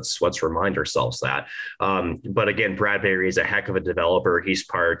contracts. Let's remind ourselves that. But again, Brad Berry is a heck of a developer. He's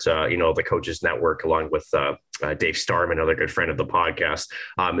part, the Coaches Network, along with Dave Starman, another good friend of the podcast.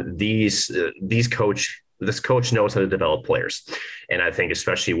 This coach knows how to develop players. And I think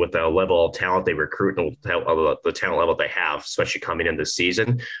especially with the level of talent they recruit and the talent level they have, especially coming in this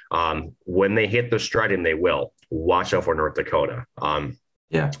season, when they hit the stride, and they will, watch out for North Dakota.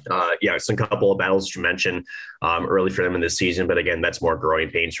 It's a couple of battles that you mentioned early for them in this season. But again, that's more growing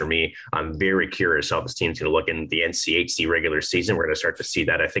pains for me. I'm very curious how this team's going to look in the NCHC regular season. We're going to start to see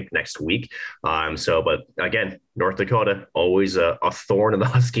that, I think, next week. But again, North Dakota, always a thorn in the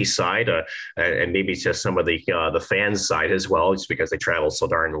Husky side, and maybe just some of the fans' side as well, just because they travel so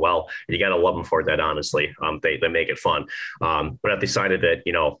darn well. You got to love them for that, honestly. They make it fun. But at the side of it,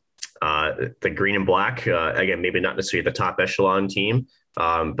 the green and black, again, maybe not necessarily the top echelon team,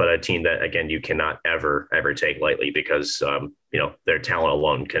 but a team that, again, you cannot ever take lightly, because their talent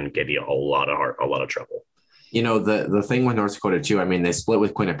alone can give you a lot of trouble. The thing with North Dakota too, they split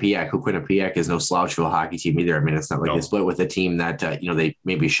with Quinnipiac, who Quinnipiac is no slouch of a hockey team either. It's not like they split with a team that, they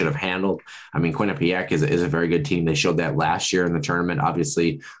maybe should have handled. Quinnipiac is a very good team. They showed that last year in the tournament,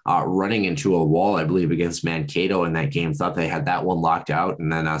 obviously running into a wall, I believe, against Mankato in that game. Thought they had that one locked out,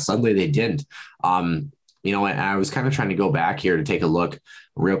 and then suddenly they didn't. You know, I was kind of trying to go back here to take a look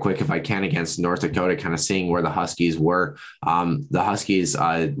real quick, if I can, against North Dakota, kind of seeing where the Huskies were. The Huskies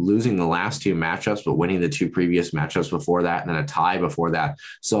losing the last two matchups, but winning the two previous matchups before that, and then a tie before that.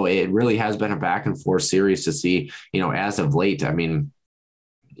 So it really has been a back and forth series to see, you know, as of late. I mean,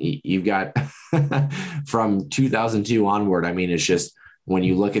 you've got from 2002 onward. I mean, it's just, when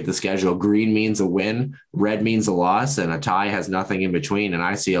you look at the schedule, green means a win, red means a loss, and a tie has nothing in between. And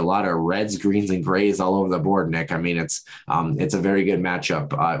I see a lot of reds, greens, and grays all over the board, Nick. I mean, it's a very good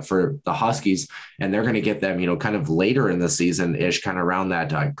matchup for the Huskies, and they're going to get them, you know, kind of later in the season-ish, kind of around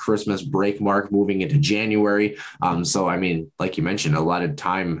that Christmas break mark, moving into January. So, I mean, like you mentioned, a lot of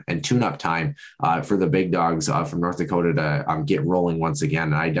time and tune-up time for the big dogs from North Dakota to get rolling once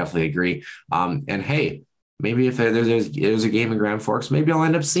again. I definitely agree. And hey, maybe if there's a game in Grand Forks, maybe I'll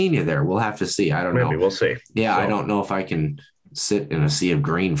end up seeing you there. We'll have to see. I don't know. Maybe we'll see. Yeah, so, I don't know if I can sit in a sea of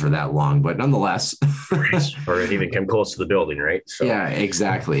green for that long, but nonetheless. Or even come close to the building, right? So. Yeah,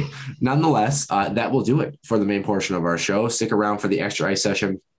 exactly. Nonetheless, that will do it for the main portion of our show. Stick around for the extra ice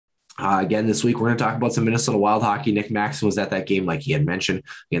session. Again, this week, we're going to talk about some Minnesota Wild hockey. Nick Maxon was at that game, like he had mentioned,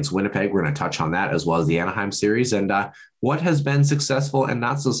 against Winnipeg. We're going to touch on that, as well as the Anaheim series and what has been successful and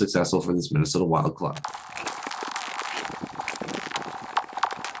not so successful for this Minnesota Wild club.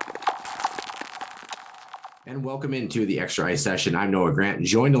 And welcome into the Extra Ice session. I'm Noah Grant,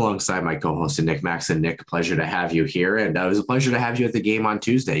 joined alongside my co-host Nick Maxon. Nick, pleasure to have you here. And it was a pleasure to have you at the game on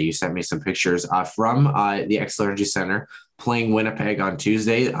Tuesday. You sent me some pictures from the Xcel Energy Center playing Winnipeg on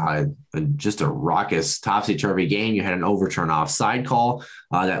Tuesday. Just a raucous, topsy-turvy game. You had an overturn offside call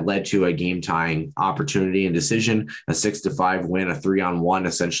that led to a game-tying opportunity and decision, a 6-5 win, a 3-on-1,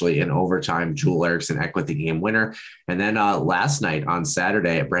 essentially in overtime. Joel Eriksson Ek with the game winner. And then last night on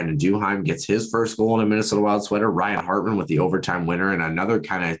Saturday, Brandon Duheim gets his first goal in a Minnesota Wild sweater. Ryan Hartman with the overtime winner, and another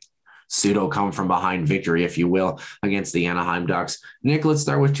kind of pseudo come from behind victory, if you will, against the Anaheim Ducks. Nick, let's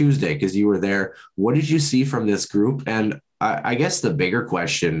start with Tuesday, because you were there. What did you see from this group? And I guess the bigger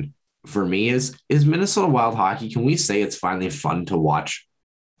question for me is Minnesota Wild hockey, can we say it's finally fun to watch?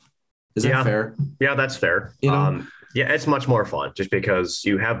 Is that fair? Yeah, that's fair. You know? Yeah, it's much more fun just because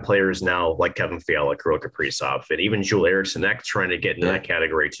you have players now like Kevin Fiala, Kirill Kaprizov, and even Joel Eriksson Ek trying to get into that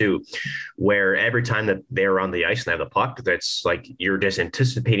category too, where every time that they're on the ice and have the puck, that's like you're just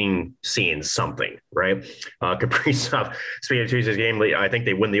anticipating seeing something, right? Kaprizov, speaking of Tuesday's game, I think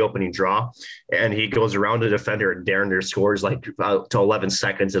they win the opening draw, and he goes around the defender and Darren scores like to 11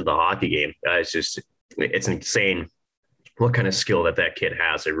 seconds of the hockey game. It's insane what kind of skill that kid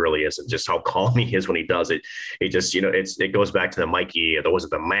has. It really is. And just how calm he is when he does it. It just, it goes back to the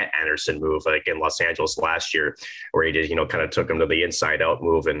Matt Anderson move, like in Los Angeles last year, where he did, kind of took him to the inside out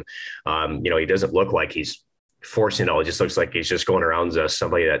move. And, he doesn't look like he's forcing it all. It just looks like he's just going around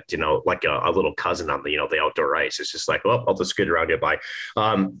somebody that, like a little cousin on the, the outdoor ice. It's just like, well, I'll just scoot around, get by.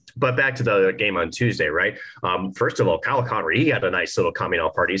 But back to the game on Tuesday, right? First of all, Kyle Connery, he had a nice little coming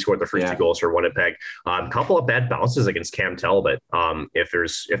out party. He scored the first two goals for Winnipeg. A couple of bad bounces against Cam Talbot. If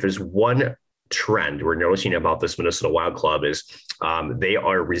there's one trend we're noticing about this Minnesota Wild club is they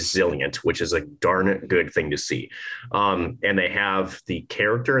are resilient, which is a darn good thing to see. And they have the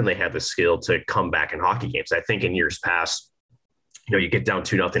character and they have the skill to come back in hockey games. I think in years past, you get down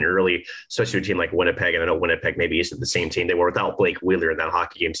 2-0 early, especially a team like Winnipeg. And I know Winnipeg maybe isn't the same team. They were without Blake Wheeler in that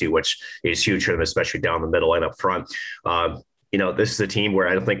hockey game too, which is huge for them, especially down the middle and up front. This is a team where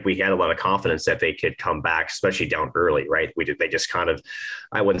I don't think we had a lot of confidence that they could come back, especially down early, right? They just kind of,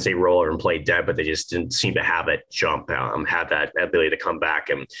 I wouldn't say roll over and play dead, but they just didn't seem to have it jump, have that ability to come back.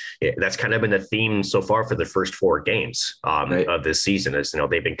 And that's kind of been the theme so far for the first 4 games of this season is,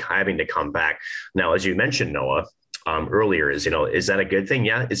 they've been having to come back. Now, as you mentioned, Noah, earlier is that a good thing?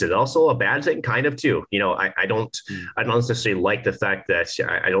 Yeah. Is it also a bad thing? Kind of too. I don't necessarily like the fact that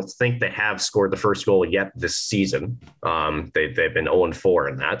I don't think they have scored the first goal yet this season. They've been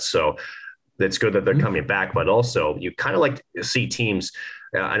 0-4 in that. So it's good that they're coming back, but also you kind of like to see teams.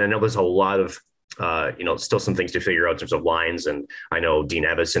 And I know there's a lot of, still some things to figure out in terms of lines. And I know Dean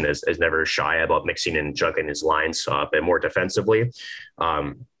Evison is never shy about mixing and juggling his lines a bit more defensively.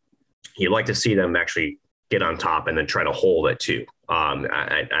 You'd like to see them actually get on top and then try to hold it too.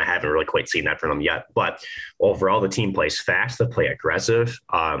 I haven't really quite seen that from them yet, but overall the team plays fast, they play aggressive,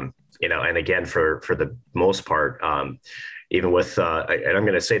 and again, for the most part, even with, and I'm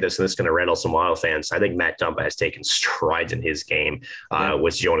going to say this, and this is going to rattle some Wild fans, I think Matt Dumba has taken strides in his game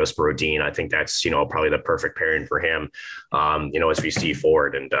with Jonas Brodin. I think that's, probably the perfect pairing for him, as we see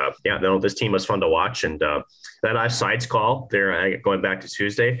forward. And this team was fun to watch. And that offsides call there, going back to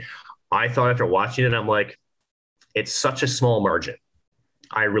Tuesday, I thought after watching it, I'm like, it's such a small margin.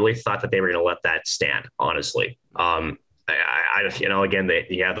 I really thought that they were going to let that stand, honestly. Again,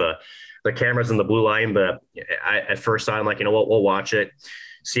 you have the cameras in the blue line, but at first I'm like, you know what, we'll watch it,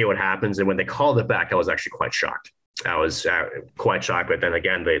 see what happens. And when they called it back, I was actually quite shocked. I was quite shocked. But then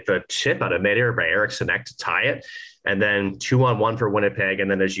again, the chip out of midair by Eriksson Ek to tie it, and then 2-on-1 for Winnipeg. And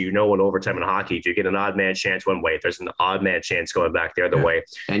then, as you know, in overtime in hockey, if you get an odd man chance one way, there's an odd man chance going back the other way.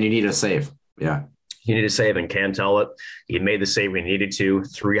 And you need a save. Yeah. You need a save, and can tell it. He made the save we needed to.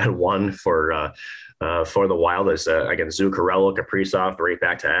 3-on-1 for the Wild as again, Zuccarello, Kaprizov, right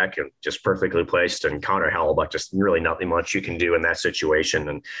back to Ek, and just perfectly placed. And Connor Hellebuyck, just really nothing much you can do in that situation.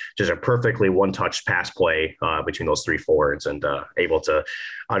 And just a perfectly one-touch pass play between those three forwards, and able to,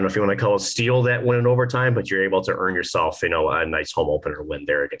 I don't know if you want to call it steal that win in overtime, but you're able to earn yourself, a nice home opener win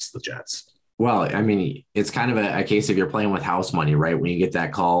there against the Jets. Well, I mean, it's kind of a case of you're playing with house money, right? When you get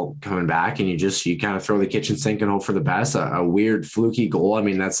that call coming back and you kind of throw the kitchen sink and hope for the best. A weird fluky goal. I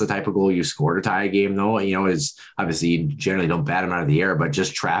mean, that's the type of goal you score to tie a game, though. Is obviously you generally don't bat them out of the air, but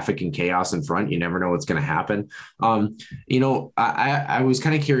just traffic and chaos in front, you never know what's going to happen. I was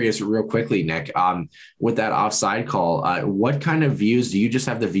kind of curious real quickly, Nick, with that offside call, what kind of views do you just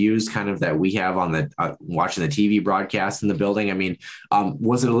have the views kind of that we have on the watching the TV broadcast in the building? I mean,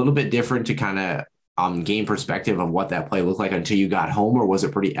 was it a little bit different to kind of game perspective of what that play looked like until you got home, or was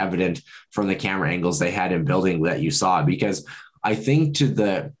it pretty evident from the camera angles they had in building that you saw? Because I think to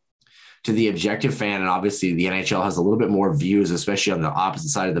the objective fan, and obviously the NHL has a little bit more views, especially on the opposite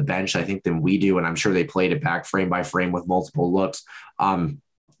side of the bench, I think, than we do. And I'm sure they played it back frame by frame with multiple looks.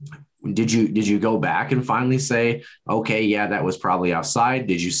 Did you go back and finally say, okay, yeah, that was probably offside?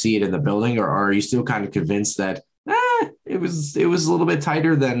 Did you see it in the building, or are you still kind of convinced that it was a little bit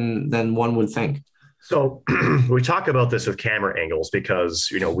tighter than one would think? So we talk about this with camera angles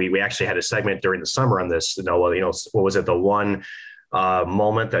because, we actually had a segment during the summer on this, what was it? The one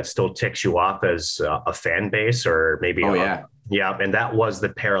moment that still ticks you off as a fan base, or maybe, yeah. And that was the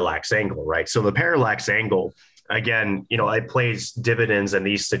parallax angle, right? So the parallax angle, again, it plays dividends in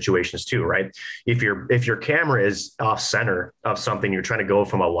these situations too, right? If your camera is off center of something, you're trying to go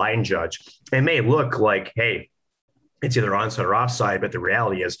from a line judge, it may look like, hey, it's either onside or offside, but the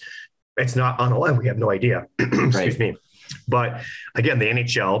reality is it's not on a line. We have no idea. Excuse me. But again, the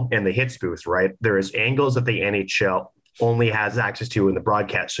NHL and the hits booth, right? There is angles that the NHL only has access to and the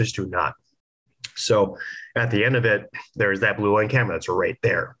broadcasters do not. So at the end of it, there's that blue line camera that's right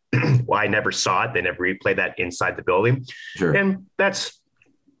there. Well, I never saw it. They never replayed that inside the building. Sure. And that's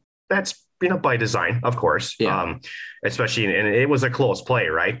by design, of course. Yeah. Especially, and it was a close play,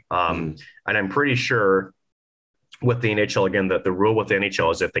 right? And I'm pretty sure with the NHL, again, the rule with the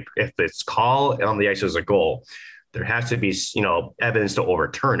NHL is if it's call on the ice as a goal, there has to be, evidence to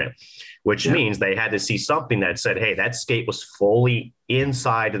overturn it, which means they had to see something that said, hey, that skate was fully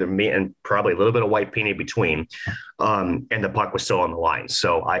inside of the and probably a little bit of white paint in between, and the puck was still on the line.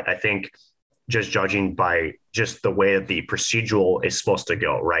 So I think just judging by just the way that the procedural is supposed to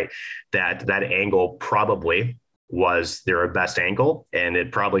go, right, that angle probably was their best angle, and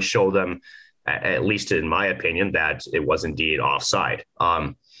it probably showed them, at least in my opinion, that it was indeed offside.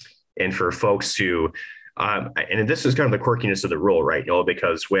 And for folks who, and this is kind of the quirkiness of the rule, right?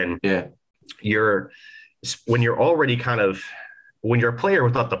 Because when you're already when you're a player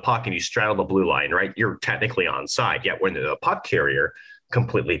without the puck and you straddle the blue line, right, you're technically onside. Yet when the puck carrier,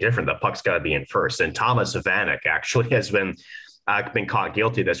 completely different. The puck's got to be in first. And Thomas Vanek actually has been caught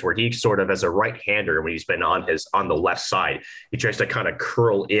guilty of this, where he sort of, as a right-hander, when he's been on the left side, he tries to kind of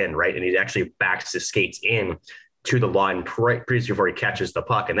curl in, right, and he actually backs his skates in to the line previously before he catches the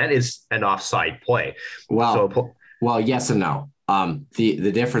puck, and that is an offside play. Well, yes and no.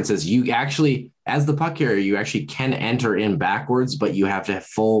 The difference is you actually, as the puck carrier, you actually can enter in backwards, but you have to have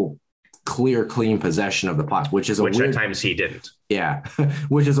full, clean possession of the puck, which at times he didn't. Yeah,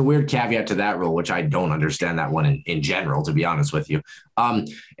 which is a weird caveat to that rule, which I don't understand that one in general, to be honest with you. And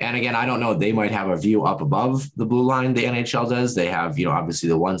again, I don't know. They might have a view up above the blue line. The NHL does. They have, obviously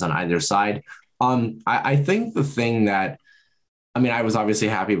the ones on either side. I think the thing that, I was obviously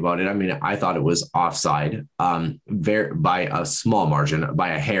happy about it. I thought it was offside by a small margin, by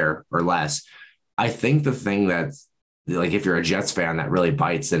a hair or less. I think the thing that's, like, if you're a Jets fan, that really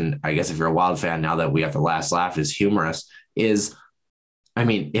bites, and I guess if you're a Wild fan, now that we have the last laugh, is humorous, is,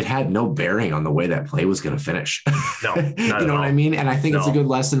 it had no bearing on the way that play was going to finish. No, you know what I mean? And I think it's a good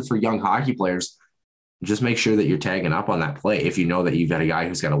lesson for young hockey players. Just make sure that you're tagging up on that play if you know that you've got a guy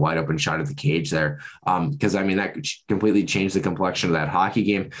who's got a wide open shot at the cage there. Because that could completely change the complexion of that hockey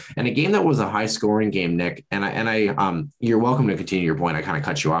game, and a game that was a high scoring game, Nick. And I you're welcome to continue your point. I kind of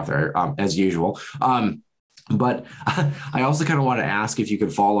cut you off there as usual. But I also kind of want to ask if you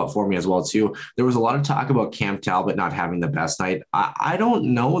could follow up for me as well, too. There was a lot of talk about Cam Talbot not having the best night. I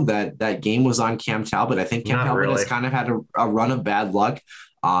don't know that that game was on Cam Talbot. I think Cam Not Talbot really. has kind of had a run of bad luck.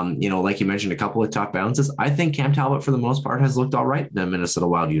 Like you mentioned, a couple of tough bounces. I think Cam Talbot, for the most part, has looked all right in the Minnesota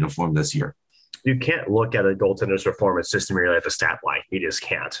Wild uniform this year. You can't look at a goaltender's performance just merely at the stat line. You just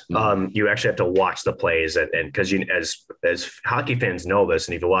can't. Mm-hmm. You actually have to watch the plays, and because as hockey fans know this,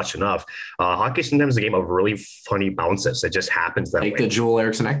 and if you watch enough, hockey sometimes is a game of really funny bounces. It just happens that like way. the Joel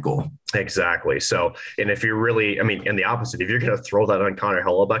Eriksson Ek goal. Exactly. So, and if you're really, and the opposite, if you're going to throw that on Connor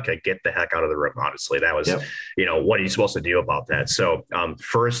Hellebuyck, get the heck out of the room. Honestly, that was, what are you supposed to do about that? So,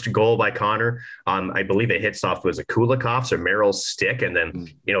 first goal by Connor, I believe it hits off, was a Kulikov's or Merrill's stick, and then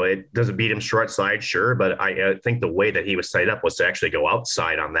it doesn't beat him short side, sure, but I think the way that he was set up was to actually go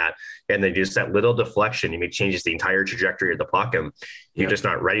outside on that, and then just that little deflection, changes the entire trajectory of the puck, and you're just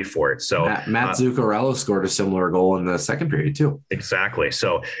not ready for it. So Matt Zuccarello scored a similar goal in the second period too. Exactly.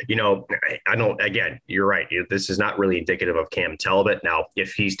 So, I don't, again, you're right. This is not really indicative of Cam Talbot. Now,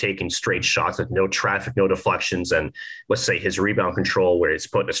 if he's taking straight shots with no traffic, no deflections, and let's say his rebound control, where it's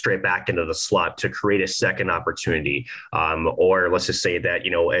putting it straight back into the slot to create a second opportunity, or let's just say that,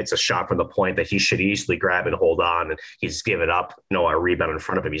 it's a shot from the point that he should easily grab and hold on, and he's given up, a rebound in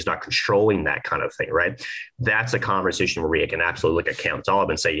front of him. He's not controlling that kind of thing, right? That's a conversation where we can absolutely look at Cam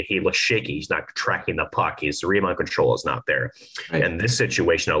Talbot and say he looks shaky. He's not tracking the puck. His rebound control is not there. Right. And this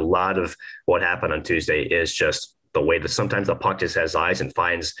situation, a lot of what happened on Tuesday is just the way that sometimes the puck just has eyes and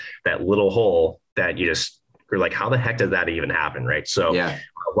finds that little hole that you're like, how the heck did that even happen? Right. So a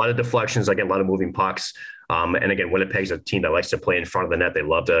lot of deflections, again, a lot of moving pucks. And again, Winnipeg's a team that likes to play in front of the net. They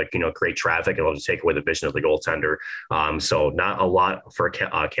love to, create traffic and love to take away the vision of the goaltender. So not a lot for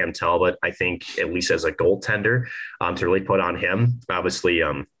Cam Talbot, I think, at least as a goaltender, to really put on him, obviously.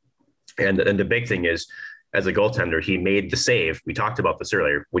 And the big thing is, as a goaltender, he made the save. We talked about this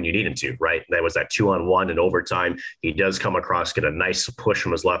earlier, when you need him to, right? That was that 2-on-1 in overtime. He does come across, get a nice push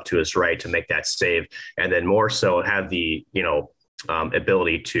from his left to his right to make that save. And then more so have the,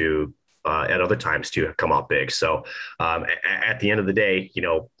 ability to, at other times to come out big. So at the end of the day,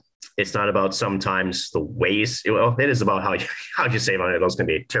 it's not about sometimes the ways. Well, it is about how you save on it. That's going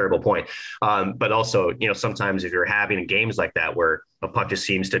to be a terrible point. But also, sometimes if you're having games like that where a puck just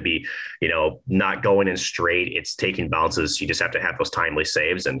seems to be, not going in straight, it's taking bounces. You just have to have those timely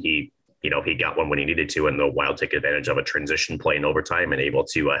saves, and he got one when he needed to, and the Wild take advantage of a transition play in overtime and able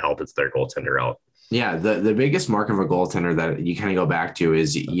to help their goaltender out. Yeah, the biggest mark of a goaltender that you kind of go back to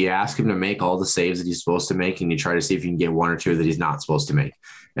is you ask him to make all the saves that he's supposed to make, and you try to see if you can get one or two that he's not supposed to make.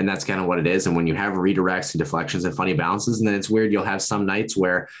 And that's kind of what it is. And when you have redirects and deflections and funny bounces, and then it's weird, you'll have some nights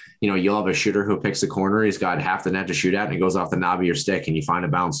where, you'll have a shooter who picks a corner, he's got half the net to shoot at, and it goes off the knob of your stick, and you find a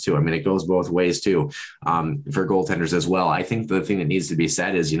bounce too. I mean, it goes both ways too, for goaltenders as well. I think the thing that needs to be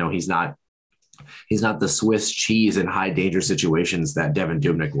said is, he's not the Swiss cheese in high danger situations that Devin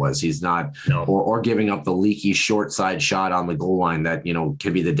Dubnyk was. He's not, or giving up the leaky short side shot on the goal line that,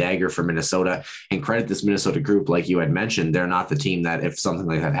 could be the dagger for Minnesota. And credit this Minnesota group, like you had mentioned, they're not the team that if something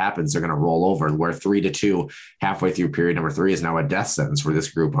like that happens, they're going to roll over. Where 3-2 halfway through period number 3 is now a death sentence for this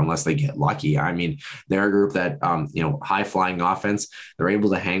group unless they get lucky. I mean, they're a group that, high flying offense. They're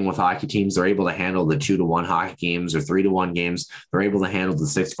able to hang with hockey teams. They're able to handle the 2-1 hockey games or 3-1 games. They're able to handle the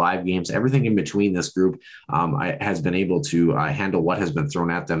 6-5 games. Everything in between this group has been able to handle what has been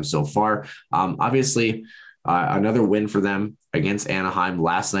thrown at them so far. Obviously, another win for them against Anaheim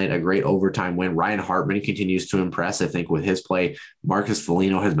last night, a great overtime win. Ryan Hartman continues to impress, I think, with his play. Marcus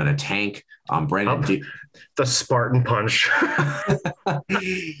Foligno has been a tank. Brandon, the Spartan punch.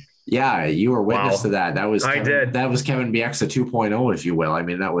 Yeah, you were witness to that. That was That was Kevin Bieksa 2.0, if you will. I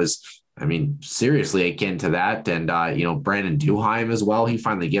mean, that was seriously akin to that. And, Brandon Duheim as well. He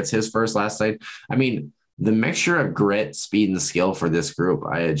finally gets his first last night. I mean, the mixture of grit, speed, and skill for this group,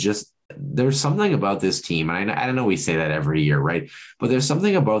 there's something about this team. And I know we say that every year, right? But there's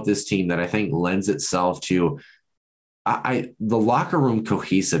something about this team that I think lends itself to the locker room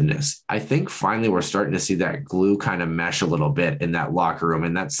cohesiveness. I think finally we're starting to see that glue kind of mesh a little bit in that locker room.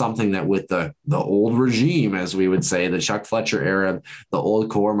 And that's something that with the old regime, as we would say, the Chuck Fletcher era, the old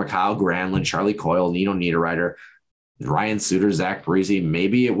core, Mikhail Granlund, Charlie Coyle, Nino Niederreiter, Ryan Suter, Zach Parise,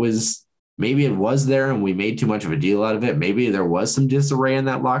 maybe it was there and we made too much of a deal out of it. Maybe there was some disarray in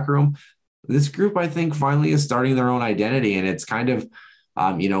that locker room. This group, I think, finally is starting their own identity. And it's kind of,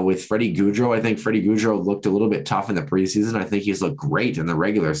 with Freddie Gaudreau, I think Freddie Gaudreau looked a little bit tough in the preseason. I think he's looked great in the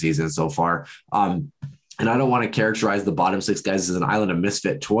regular season so far. And I don't want to characterize the bottom 6 guys as an island of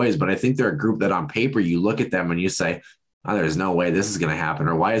misfit toys, but I think they're a group that on paper, you look at them and you say, oh, there's no way this is going to happen.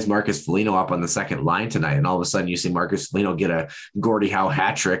 Or why is Marcus Foligno up on the second line tonight? And all of a sudden you see Marcus Foligno get a Gordie Howe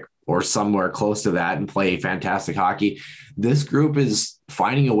hat trick or somewhere close to that and play fantastic hockey. This group is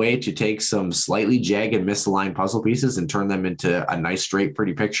finding a way to take some slightly jagged, misaligned puzzle pieces and turn them into a nice, straight,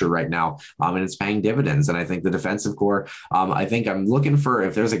 pretty picture right now. And it's paying dividends. And I think the defensive core, I think I'm looking for,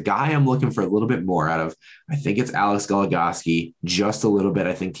 if there's a guy I'm looking for a little bit more out of, I think it's Alex Goligoski, just a little bit.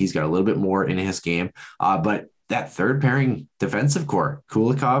 I think he's got a little bit more in his game. But that third pairing defensive core,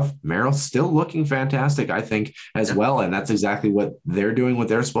 Kulikov, Merrill, still looking fantastic, I think, as well. And that's exactly what they're doing, what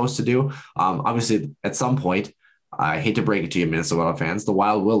they're supposed to do. Obviously, at some point, I hate to break it to you, Minnesota fans, the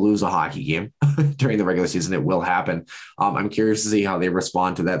Wild will lose a hockey game during the regular season. It will happen. I'm curious to see how they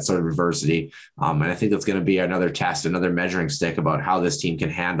respond to that sort of adversity. And I think that's going to be another test, another measuring stick about how this team can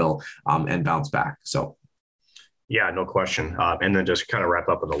handle and bounce back. So, yeah, no question. And then just kind of wrap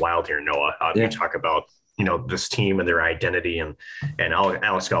up with the Wild here, Noah. You talk about, this team and their identity and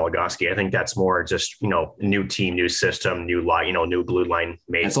Alex Goligoski. I think that's more just, new team, new system, new line, new blue line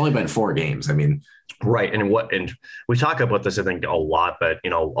made. It's only been 4 games. I mean, right. And we talk about this, I think, a lot, but,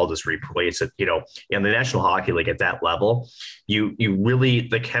 I'll just replace it, in the National Hockey League at that level, you really,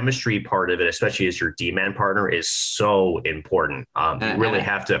 the chemistry part of it, especially as your D-man partner, is so important. You really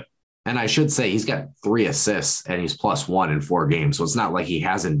have to. And I should say he's got 3 assists and he's +1 in 4 games. So it's not like he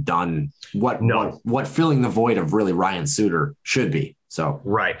hasn't done what filling the void of really Ryan Suter should be. So,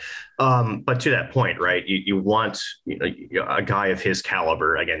 right. But to that point, right, you want a guy of his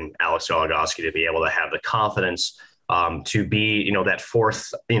caliber, again, Alex Goligoski, to be able to have the confidence to be, that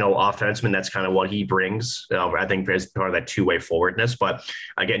fourth, offenseman. That's kind of what he brings, I think, as part of that two-way forwardness. But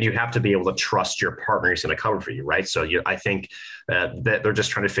again, you have to be able to trust your partner is going to cover for you, right? So I think that they're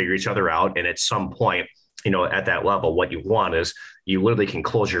just trying to figure each other out. And at some point, at that level, what you want is you literally can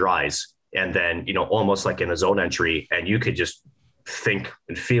close your eyes and then, almost like in a zone entry, and you could just think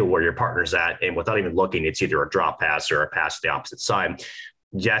and feel where your partner's at. And without even looking, it's either a drop pass or a pass to the opposite side.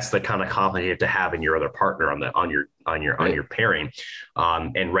 That's the kind of confidence you have to have in your other partner on your pairing.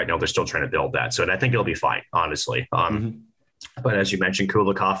 And right now they're still trying to build that. So, and I think it'll be fine, honestly. But as you mentioned,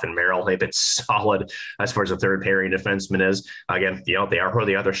 Kulikov and Merrill have been solid as far as the third pairing defenseman is. Again, they are who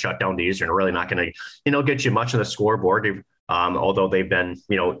the other shutdown Ds are really not going to, get you much on the scoreboard. Although they've been,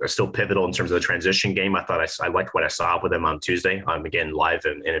 still pivotal in terms of the transition game. I thought I liked what I saw with them on Tuesday, again, live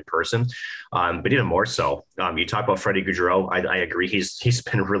and in person. But even more so, you talk about Freddie Gaudreau. I agree. He's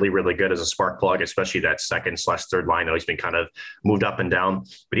been really, really good as a spark plug, especially that second/third line. He's been kind of moved up and down.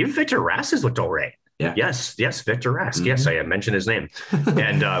 But even Victor Rask has looked all right. Yeah. Yes, Victor Rask. Mm-hmm. Yes, I mentioned his name.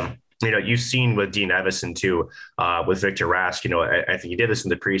 And you've seen with Dean Evison too, with Victor Rask, I think he did this in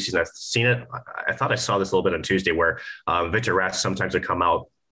the preseason. I've seen it. I thought I saw this a little bit on Tuesday where Victor Rask sometimes would come out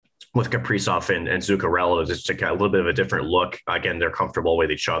with Kaprizov and Zuccarello just to get a little bit of a different look. Again, they're comfortable with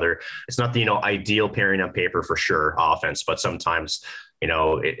each other. It's not the, ideal pairing on paper for sure offense, but sometimes,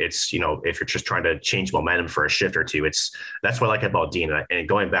 it's, if you're just trying to change momentum for a shift or two, that's what I like about Dean. And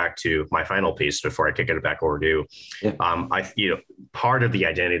going back to my final piece before I kick it back over to you, part of the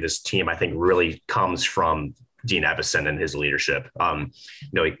identity of this team, I think, really comes from Dean Evison and his leadership.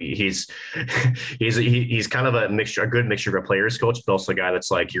 He's kind of a good mixture of a player's coach, but also a guy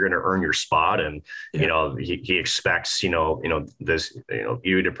that's like, you're going to earn your spot. And, he expects, you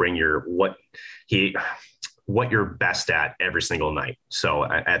to bring what you're best at every single night. So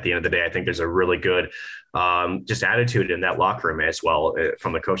at the end of the day, I think there's a really good just attitude in that locker room as well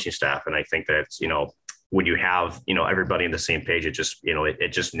from the coaching staff. And I think that, when you have, everybody on the same page, it just, it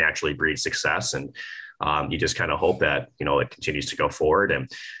just naturally breeds success. And you just kind of hope that, it continues to go forward. And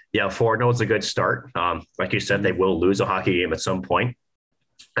 4-0 is a good start. Like you said, they will lose a hockey game at some point.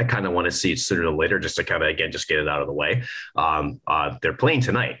 I kind of want to see it sooner than later, just to kind of, again, just get it out of the way. They're playing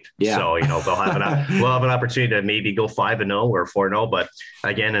tonight. Yeah. So, we'll have an opportunity to maybe go 5-0 or 4-0. But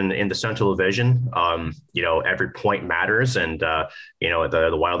again, in the Central Division, every point matters. And, the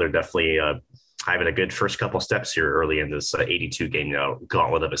Wild are definitely having a good first couple steps here early in this 82 game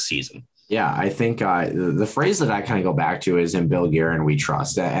gauntlet of a season. Yeah, I think the phrase that I kind of go back to is in Bill Guerin, we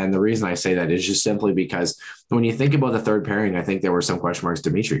trust. And the reason I say that is just simply because when you think about the third pairing, I think there were some question marks,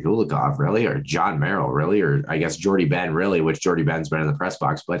 Dmitry Kulikov, really, or John Merrill, really, or I guess Jordy Ben, really, which Jordy Ben's been in the press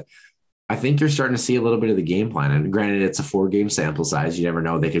box. But I think you're starting to see a little bit of the game plan. And granted, it's a 4-game sample size. You never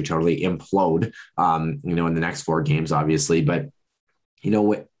know. They could totally implode, in the next 4 games, obviously. But,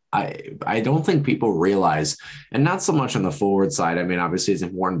 I don't think people realize, and not so much on the forward side. I mean, obviously it's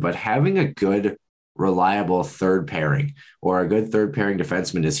important, but having a good, reliable third pairing or a good third pairing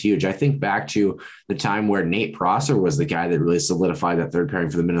defenseman is huge. I think back to the time where Nate Prosser was the guy that really solidified that third pairing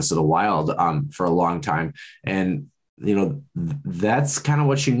for the Minnesota Wild for a long time. And that's kind of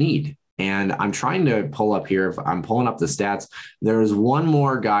what you need. And I'm trying to pull up here. If I'm pulling up the stats, there's one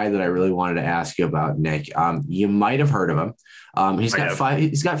more guy that I really wanted to ask you about, Nick. You might have heard of him. He's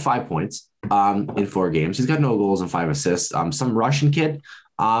got 5 points in 4 games. He's got no goals and 5 assists. Some Russian kid.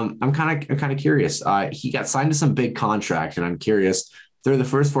 I'm kind of curious. He got signed to some big contract, and I'm curious through the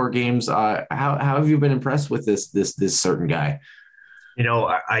first 4 games. How have you been impressed with this certain guy?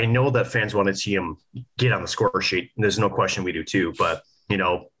 I know that fans want to see him get on the score sheet. There's no question we do too. But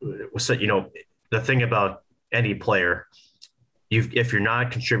the thing about any player, if you're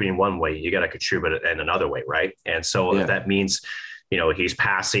not contributing one way, you got to contribute in another way, right? And so that means, he's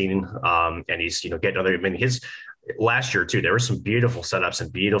passing, and he's getting other. I mean, his last year too, there were some beautiful setups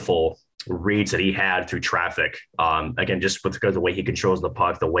and beautiful reads that he had through traffic. Again, just with the way he controls the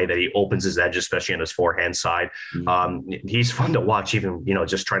puck, the way that he opens his edge, especially on his forehand side. He's fun to watch, even,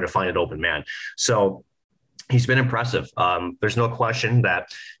 just trying to find an open man. So he's been impressive. There's no question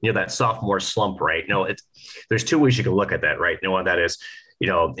that, that sophomore slump, right? There's 2 ways you can look at that, right? One that is,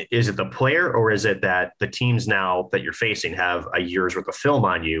 is it the player, or is it that the teams now that you're facing have a year's worth of film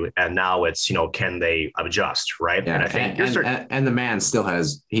on you, and now it's, can they adjust, right? Yeah, and I think and the man still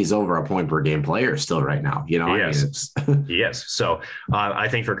he's over a point per game player still right now. Yes. Yes. So I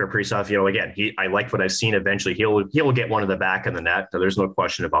think for Kaprizov, again, I like what I've seen. Eventually, he'll get one in the back of the net. There's no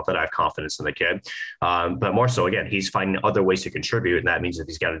question about that. I have confidence in the kid, but more so, again, he's finding other ways to contribute, and that means if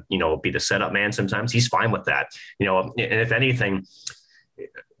he's got to be the setup man, sometimes he's fine with that. And if anything,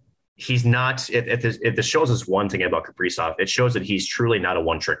 he's not. If this shows us one thing about Kaprizov, it shows that he's truly not a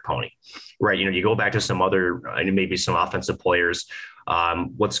one-trick pony, right? You go back to some other, maybe some offensive players.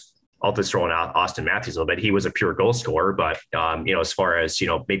 I'll just throw in Austin Matthews a little bit. He was a pure goal scorer, but as far as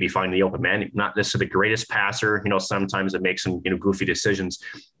maybe finding the open man, not necessarily the greatest passer. Sometimes it makes some goofy decisions.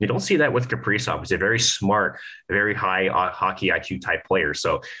 You don't see that with Kaprizov. He's a very smart, very high hockey IQ type player.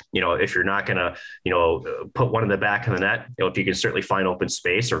 So if you're not gonna put one in the back of the net, if you can certainly find open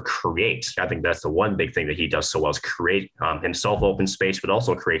space or create. I think that's the one big thing that he does so well is create himself open space, but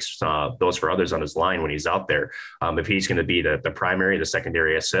also creates those for others on his line when he's out there. If he's going to be the primary, the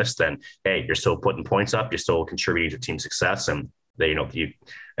secondary assist, then hey, you're still putting points up, you're still contributing to team success, and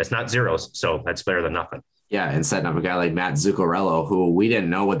it's not zeros, so that's better than nothing. Yeah, and setting up a guy like Matt Zuccarello, who we didn't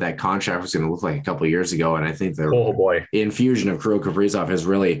know what that contract was going to look like a couple of years ago, and I think the infusion of Kirill Kaprizov has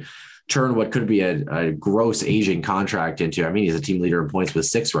really turned what could be a gross aging contract into. I mean, he's a team leader in points with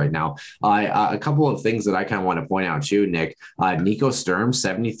 6 right now. A couple of things that I kind of want to point out too, Nick. Nico Sturm,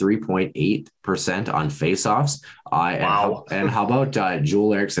 73.8% on faceoffs. Wow. And how about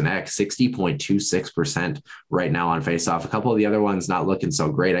Joel Eriksson Ek, 60.26% right now on faceoff. A couple of the other ones not looking so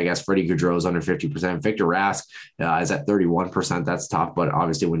great. I guess Freddie Gaudreau's under 50%. Victor Rask is at 31%. That's tough, but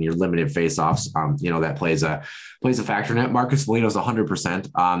obviously when you're limited faceoffs, that plays a factor in it. Marcus Foligno's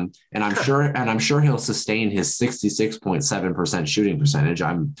 100%. And I'm sure he'll sustain his 66.7% shooting percentage.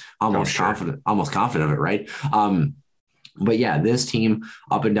 I'm almost confident of it. Right. But yeah, this team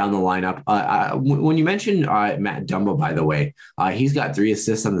up and down the lineup. When you mentioned Matt Dumba, by the way, he's got 3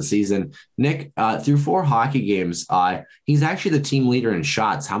 assists on the season. Nick, through 4 hockey games, he's actually the team leader in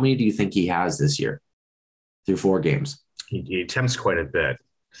shots. How many do you think he has this year through 4 games? He attempts quite a bit.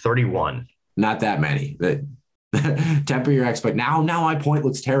 31. Not that many. Temper your expect. Now my point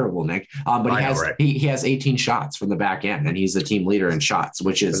looks terrible, Nick. But he has 18 shots from the back end, and he's the team leader in shots,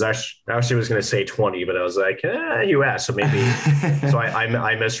 which is. I actually was going to say 20, but I was like, you asked, so maybe. So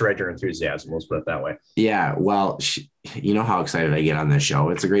I misread your enthusiasm. Let's put it that way. Yeah, well, you know how excited I get on this show.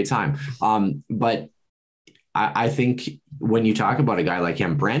 It's a great time. But I think when you talk about a guy like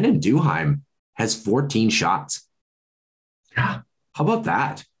him, Brandon Duheim has 14 shots. Yeah. How about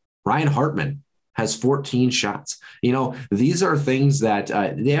that? Ryan Hartman has 14 shots. These are things that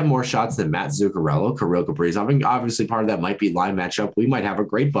they have more shots than Matt Zuccarello, Kirill Kaprizov. I mean, obviously part of that might be line matchup. We might have a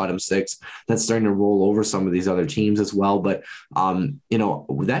great bottom 6 that's starting to roll over some of these other teams as well. But,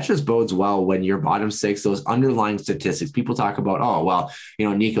 that just bodes well when your bottom 6, those underlying statistics, people talk about,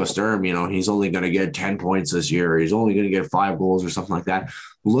 Nico Sturm, he's only going to get 10 points this year. He's only going to get 5 goals or something like that.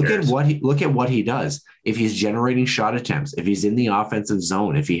 Look at what he does. If he's generating shot attempts, if he's in the offensive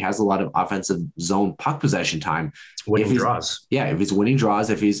zone, if he has a lot of offensive zone puck possession time, winning draws. Yeah, if he's winning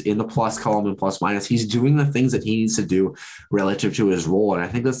draws, if he's in the plus column and plus minus, he's doing the things that he needs to do relative to his role. And I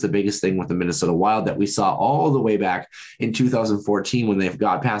think that's the biggest thing with the Minnesota Wild that we saw all the way back in 2014 when they've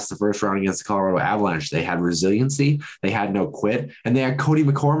got past the first round against the Colorado Avalanche. They had resiliency, they had no quit, and they had Cody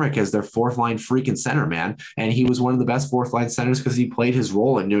McCormick as their 4th line freaking center, man. And he was one of the best 4th line centers because he played his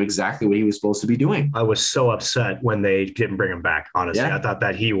role and knew exactly what he was supposed to be doing. I was so upset when they didn't bring him back. Honestly, yeah. I thought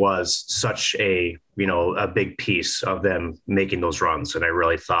that he was such a a big piece of them making those runs. And I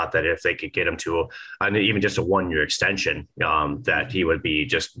really thought that if they could get him to even just a 1-year extension, that he would be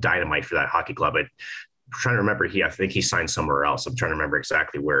just dynamite for that hockey club. I'm trying to remember. I think he signed somewhere else. I'm trying to remember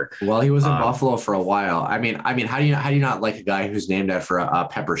exactly where. Well, he was in Buffalo for a while. I mean, how do you not like a guy who's named after a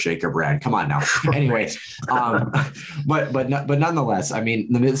pepper shaker brand? Come on now. Anyways, but nonetheless, I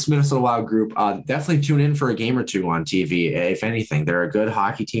mean, this Minnesota Wild group, definitely tune in for a game or two on TV. If anything, they're a good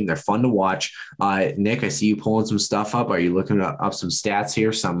hockey team. They're fun to watch. Nick, I see you pulling some stuff up. Are you looking up some stats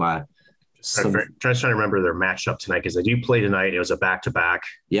here? I'm trying to remember their matchup tonight because they do play tonight. It was a back-to-back.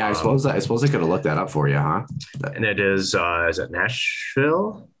 Yeah, I suppose I could have looked that up for you, huh? And it is it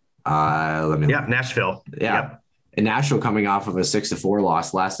Nashville? Nashville. Yeah. Yep. And Nashville coming off of a 6-4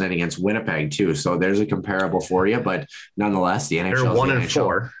 loss last night against Winnipeg too. So there's a comparable for you, but nonetheless, the NHL. They're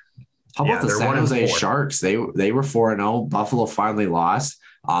 1-4. How about the San Jose Sharks? They were 4-0. Buffalo finally lost.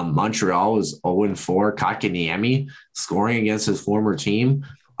 Montreal was 0-4. Kotkaniemi scoring against his former team.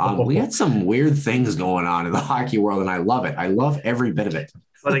 We had some weird things going on in the hockey world, and I love it. I love every bit of it.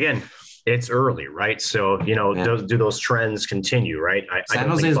 But again, it's early, right? So, do those trends continue, right? San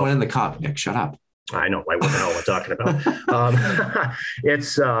Jose is winning the cup. Nick, shut up. I know. I wouldn't know what I'm talking about.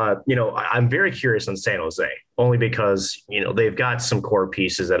 It's, I'm very curious on San Jose, only because, they've got some core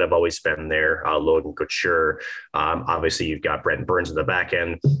pieces that have always been there. Logan Couture. Obviously, you've got Brent Burns in the back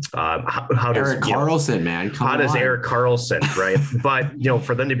end. How does Erik Karlsson, man? How does Erik Karlsson, right? But,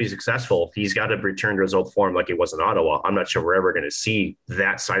 for them to be successful, he's got to return to his old form like he was in Ottawa. I'm not sure we're ever going to see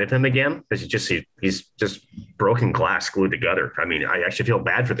that side of him again because he's just broken glass glued together. I mean, I actually feel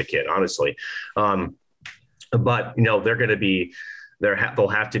bad for the kid, honestly. But they're going to be they'll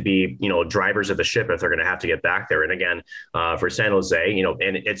have to be drivers of the ship if they're going to have to get back there. And again, for San Jose,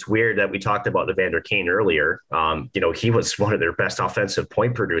 and it's weird that we talked about Evander Kane earlier. He was one of their best offensive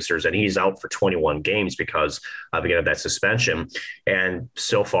point producers, and he's out for 21 games because of that suspension. And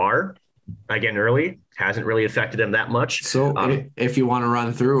so far, again, early hasn't really affected him that much. So if you want to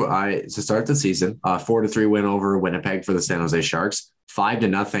run through, to start the season, 4-3 win over Winnipeg for the San Jose Sharks,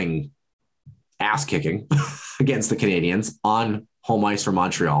 5-0 ass kicking against the Canadiens on home ice for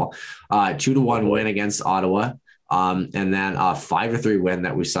Montreal, 2-1 win against Ottawa. And then a 5-3 win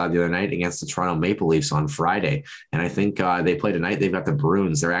that we saw the other night against the Toronto Maple Leafs on Friday. And I think they play tonight. They've got the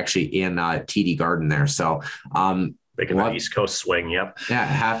Bruins. They're actually in TD Garden there. So making that East Coast swing. Yep. Yeah.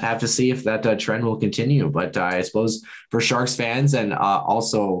 Have to see if that trend will continue. But I suppose for Sharks fans and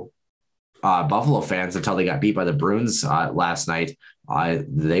also Buffalo fans, until they got beat by the Bruins last night,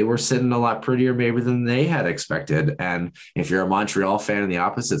 they were sitting a lot prettier maybe than they had expected. And if you're a Montreal fan on the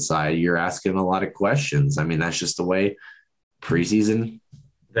opposite side, you're asking a lot of questions. I mean, that's just the way preseason.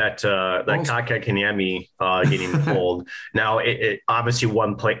 That Kotkaniemi getting pulled. Now, it obviously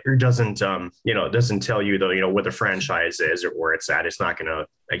one player doesn't tell you though, what the franchise is or where it's at. It's not going to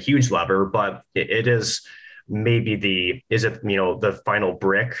a huge lever, but it is maybe the final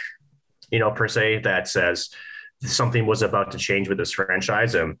brick, per se, that says something was about to change with this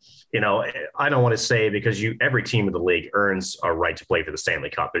franchise. And, I don't want to say because every team in the league earns a right to play for the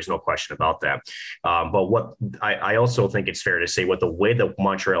Stanley Cup. There's no question about that. But what I also think it's fair to say the way that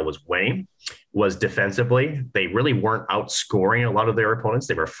Montreal was winning was defensively. They really weren't outscoring a lot of their opponents.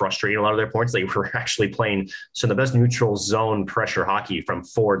 They were frustrating a lot of their points. They were actually playing some of the best neutral zone pressure hockey from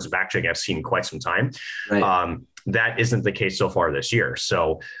forwards back I've seen in quite some time. Right. That isn't the case so far this year.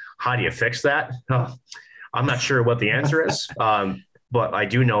 So how do you fix that? I'm not sure what the answer is, but I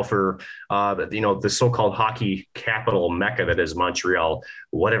do know for the so-called hockey capital mecca that is Montreal,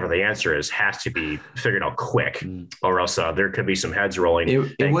 whatever the answer is, has to be figured out quick, or else there could be some heads rolling.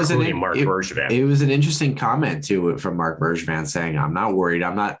 Including Marc Bergevin. It was an interesting comment too from Marc Bergevin saying, "I'm not worried.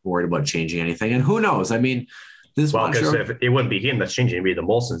 I'm not worried about changing anything." And who knows? I mean, because if it wouldn't be him that's changing, it'd be the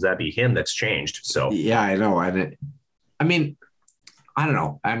Molsons. That'd be him that's changed. So yeah, I know, and I don't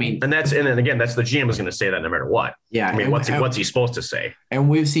know. And then again, that's the GM is going to say that no matter what. Yeah. What's he supposed to say? And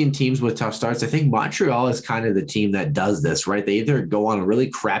we've seen teams with tough starts. I think Montreal is kind of the team that does this, right? They either go on a really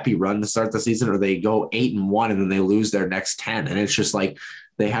crappy run to start the season, or they go 8-1 and then they lose their next 10. And it's just like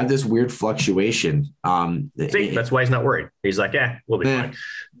they have this weird fluctuation. That's why he's not worried. He's like, we'll be fine.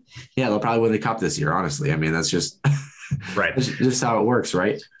 Yeah, they'll probably win the cup this year. Honestly, I mean, that's just right. That's just how it works,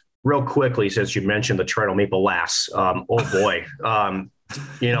 right? Real quickly, since you mentioned the Toronto Maple Leafs, oh boy,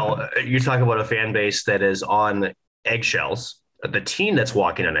 you talk about a fan base that is on eggshells, the team that's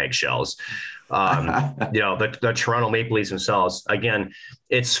walking on eggshells. The Toronto Maple Leafs themselves, again,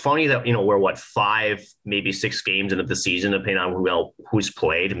 it's funny that, we're 5, maybe 6 games into the season, depending on who's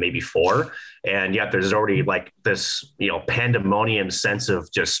played, maybe 4. And yet there's already like this, pandemonium sense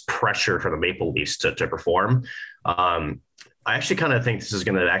of just pressure for the Maple Leafs to perform. I actually kind of think this is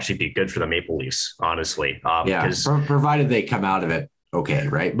going to actually be good for the Maple Leafs, honestly. Provided they come out of it okay,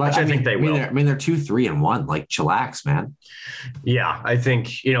 right? But I think they will. They're 2-3-1. Like, chillax, man. Yeah, I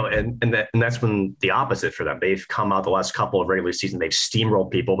think and that's when the opposite for them. They've come out the last couple of regular season. They've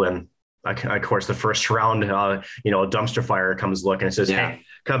steamrolled people. Then, of course, the first round, a dumpster fire comes looking and says, "Hey,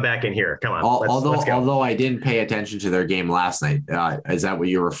 come back in here. Come on." Let's go. Although I didn't pay attention to their game last night. Is that what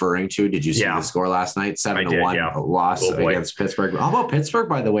you're referring to? Did you see the score last night? 7-1 loss against Pittsburgh. How about Pittsburgh,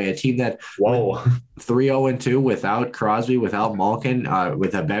 by the way, a team that 3-0-2 without Crosby, without Malkin,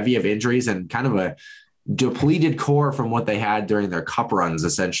 with a bevy of injuries and kind of a depleted core from what they had during their cup runs,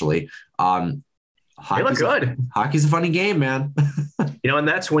 essentially. They look good. Hockey's a funny game, man. And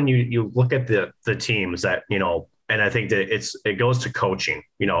that's when you look at the teams that, and I think that it goes to coaching,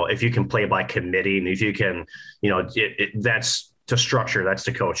 if you can play by committee and if you can, that's to structure, that's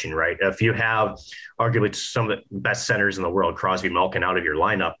to coaching, right? If you have arguably some of the best centers in the world, Crosby, Malkin out of your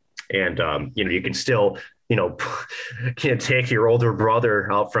lineup, and, you can still, can't take your older brother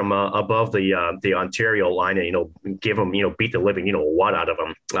out from above the Ontario line and, give him, beat the living, what out of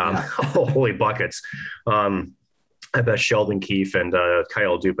him. Holy buckets. I bet Sheldon Keefe and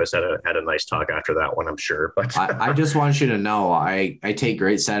Kyle Dubas had a nice talk after that one, I'm sure. But I just want you to know, I take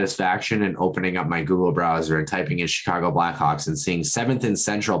great satisfaction in opening up my Google browser and typing in Chicago Blackhawks and seeing 7th in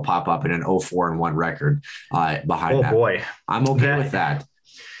Central pop up in an 0-4-1 record behind that. Oh boy, I'm okay with that.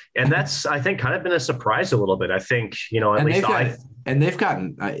 And that's, I think, kind of been a surprise a little bit. I think, they've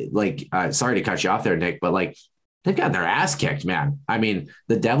gotten sorry to cut you off there, Nick, but they've gotten their ass kicked, man. I mean,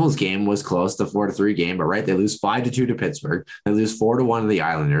 the Devils game was close, the 4-3 game, but right, they lose 5-2 to Pittsburgh. They lose 4-1 to the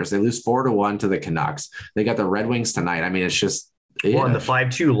Islanders. They lose 4-1 to the Canucks. They got the Red Wings tonight. I mean, it's just and the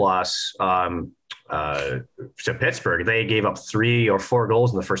 5-2 loss to Pittsburgh, they gave up 3 or 4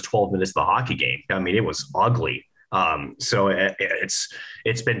 goals in the first 12 minutes of the hockey game. I mean, it was ugly. So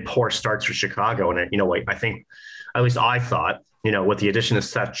it's been poor starts for Chicago. And, I think, at least I thought, with the addition of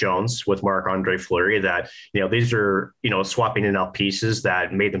Seth Jones, with Marc-Andre Fleury, that, these are, swapping in out pieces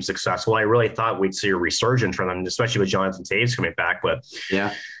that made them successful. I really thought we'd see a resurgence from them, especially with Jonathan Toews coming back. But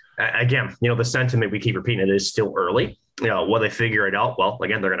again, the sentiment, we keep repeating, it is still early. Will they figure it out? Well,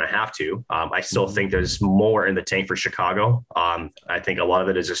 again, they're going to have to. I still think there's more in the tank for Chicago. I think a lot of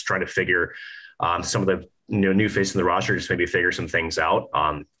it is just trying to figure some of the new face in the roster, just maybe figure some things out.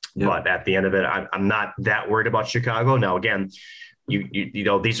 But at the end of it, I'm not that worried about Chicago. Now, again,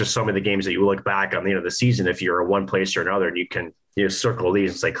 these are some of the games that you look back on the end of the season. If you're a one place or another, and you can circle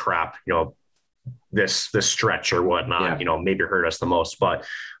these and say, crap, this stretch or whatnot, maybe hurt us the most. But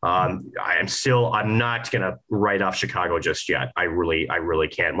I'm not going to write off Chicago just yet. I really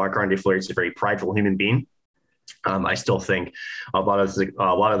can't. Marc-Andre Fleury is a very prideful human being. I still think a lot of the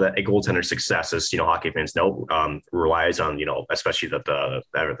goaltender success, as hockey fans know, relies on especially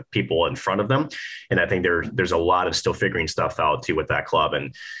the people in front of them, and I think there's a lot of still figuring stuff out too with that club.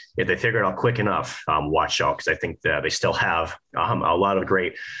 And if they figure it out quick enough, watch out, because I think that they still have a lot of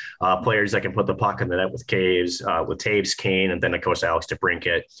great players that can put the puck in the net with Taves, Kane, and then of course Alex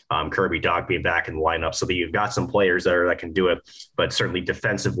DeBrincat, Kirby Dach being back in the lineup. So that you've got some players that can do it, but certainly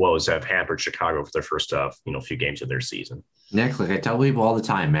defensive woes have hampered Chicago for their first few games of their season. Nick, like I tell people all the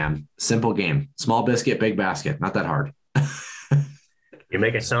time, man, simple game, small biscuit, big basket, not that hard. You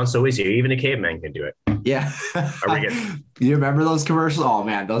make it sound so easy. Even a caveman can do it. Yeah. You remember those commercials? Oh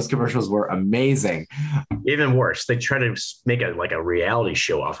man, those commercials were amazing. Even worse, they try to make a reality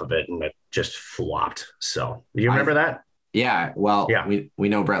show off of it, and it just flopped. So you remember that? Yeah. Well, we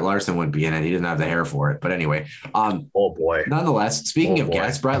know Brett Larson wouldn't be in it. He didn't have the hair for it. But anyway, oh boy. Nonetheless, speaking of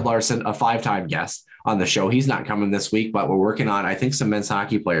guests, Brett Larson, a 5-time guest on the show. He's not coming this week, but we're working on, I think, some men's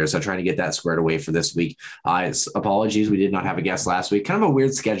hockey players. So trying to get that squared away for this week. Apologies, we did not have a guest last week. Kind of a weird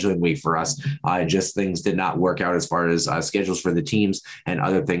scheduling week for us. Just things did not work out as far as schedules for the teams and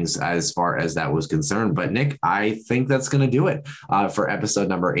other things as far as that was concerned. But Nick, I think that's going to do it for episode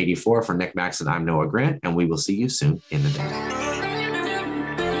number 84. For Nick Maxon, I'm Noah Grant, and we will see you soon in the day.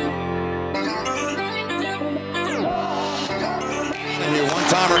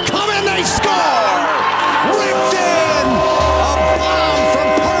 One-timer coming, they score! Ripped in! A bomb from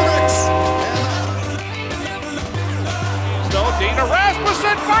Pervix! So Dana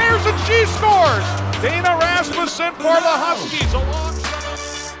Rasmussen fires and she scores! Dana Rasmussen for the Huskies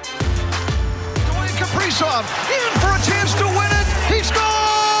alongside Dwayne Kaprizov in for a chance to win it! He scores!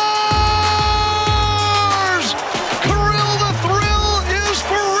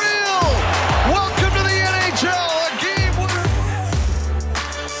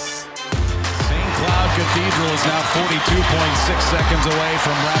 is now 42.6 seconds away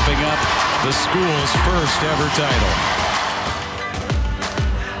from wrapping up the school's first ever title.